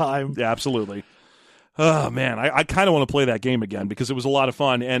all the time. Yeah, absolutely. Oh man, I kind of want to play that game again because it was a lot of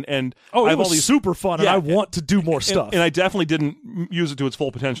fun, and it was super fun, and I want to do more stuff. And I definitely didn't use it to its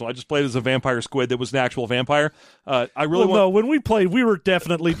full potential. I just played as a vampire squid that was an actual vampire. No, when we played, we were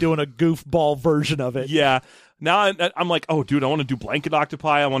definitely doing a goofball version of it. Yeah. Now I'm like, oh, dude, I want to do blanket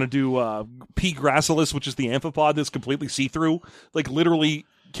octopi. I want to do P. gracilis, which is the amphipod that's completely see-through. Like, literally,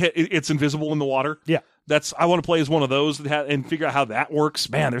 it's invisible in the water. Yeah. I want to play as one of those and figure out how that works.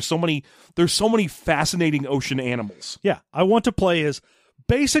 Man, there's so many fascinating ocean animals. Yeah, I want to play as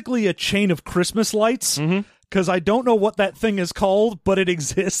basically a chain of Christmas lights, because I don't know what that thing is called, but it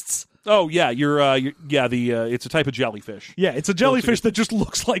exists. Oh yeah, it's a type of jellyfish. Yeah, it's a jellyfish that just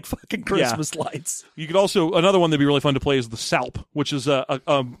looks like fucking Christmas lights. You could also, another one that'd be really fun to play is the salp, which is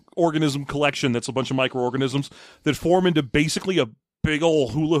a organism collection that's a bunch of microorganisms that form into basically a big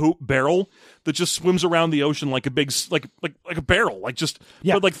old hula hoop barrel that just swims around the ocean like a big like a barrel,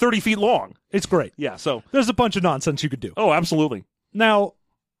 but like 30 feet long. It's great. Yeah, so there's a bunch of nonsense you could do. Oh, absolutely. Now,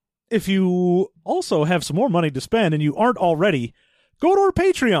 if you also have some more money to spend and you aren't already, go to our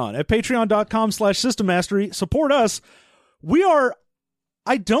Patreon at patreon.com/systemmastery. Support us.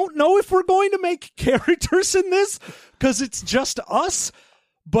 I don't know if we're going to make characters in this because it's just us,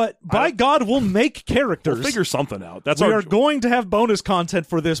 but by God, we'll make characters. We'll figure something out. We are going to have bonus content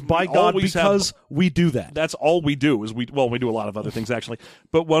for this, by God, because we do that. That's all we do is we do a lot of other things, actually.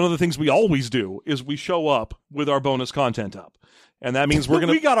 But one of the things we always do is we show up with our bonus content up. And that means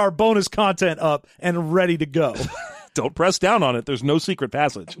we got our bonus content up and ready to go. Don't press down on it. There's no secret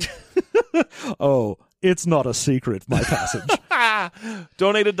passage. Oh, it's not a secret, my passage.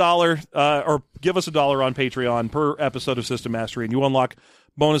 Donate $1 or give us $1 on Patreon per episode of System Mastery, and you unlock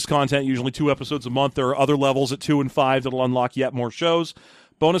bonus content, usually 2 episodes a month. There are other levels at 2 and 5 that'll unlock yet more shows.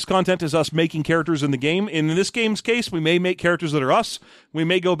 Bonus content is us making characters in the game. In this game's case, we may make characters that are us. We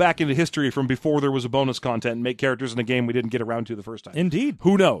may go back into history from before there was a bonus content and make characters in a game we didn't get around to the first time. Indeed.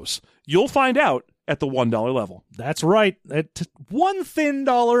 Who knows? You'll find out at the $1 level. That's right. At one thin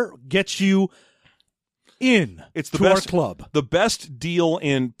dollar gets you in our club. The best deal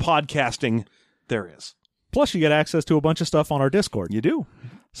in podcasting there is. Plus, you get access to a bunch of stuff on our Discord. You do.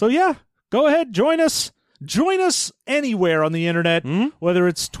 So yeah, go ahead, join us. Join us anywhere on the internet, whether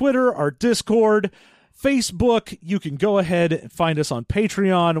it's Twitter, our Discord, Facebook. You can go ahead and find us on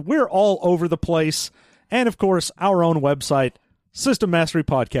Patreon. We're all over the place. And, of course, our own website,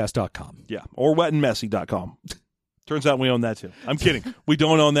 systemmasterypodcast.com. Yeah, or wetandmessy.com. Turns out we own that, too. I'm kidding. We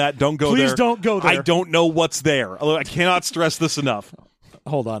don't own that. Don't go there. Please don't go there. I don't know what's there. I cannot stress this enough.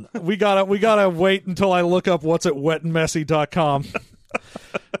 Hold on. We gotta wait until I look up what's at wetandmessy.com.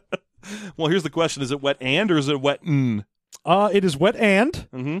 Well, here's the question. Is it wet and or is it wet n? It is wet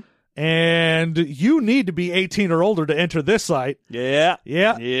and. And you need to be 18 or older to enter this site. Yeah.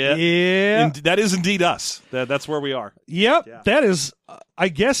 That is indeed us. That's where we are. Yep. Yeah. That is, I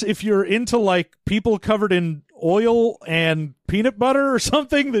guess if you're into like people covered in oil and peanut butter or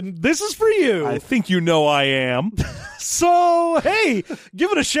something, then this is for you. I think you know I am. So, hey,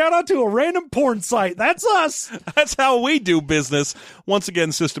 give it a shout out to a random porn site. That's us. That's how we do business. Once again,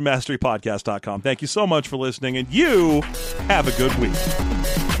 systemmasterypodcast.com. Thank you so much for listening, and you have a good week.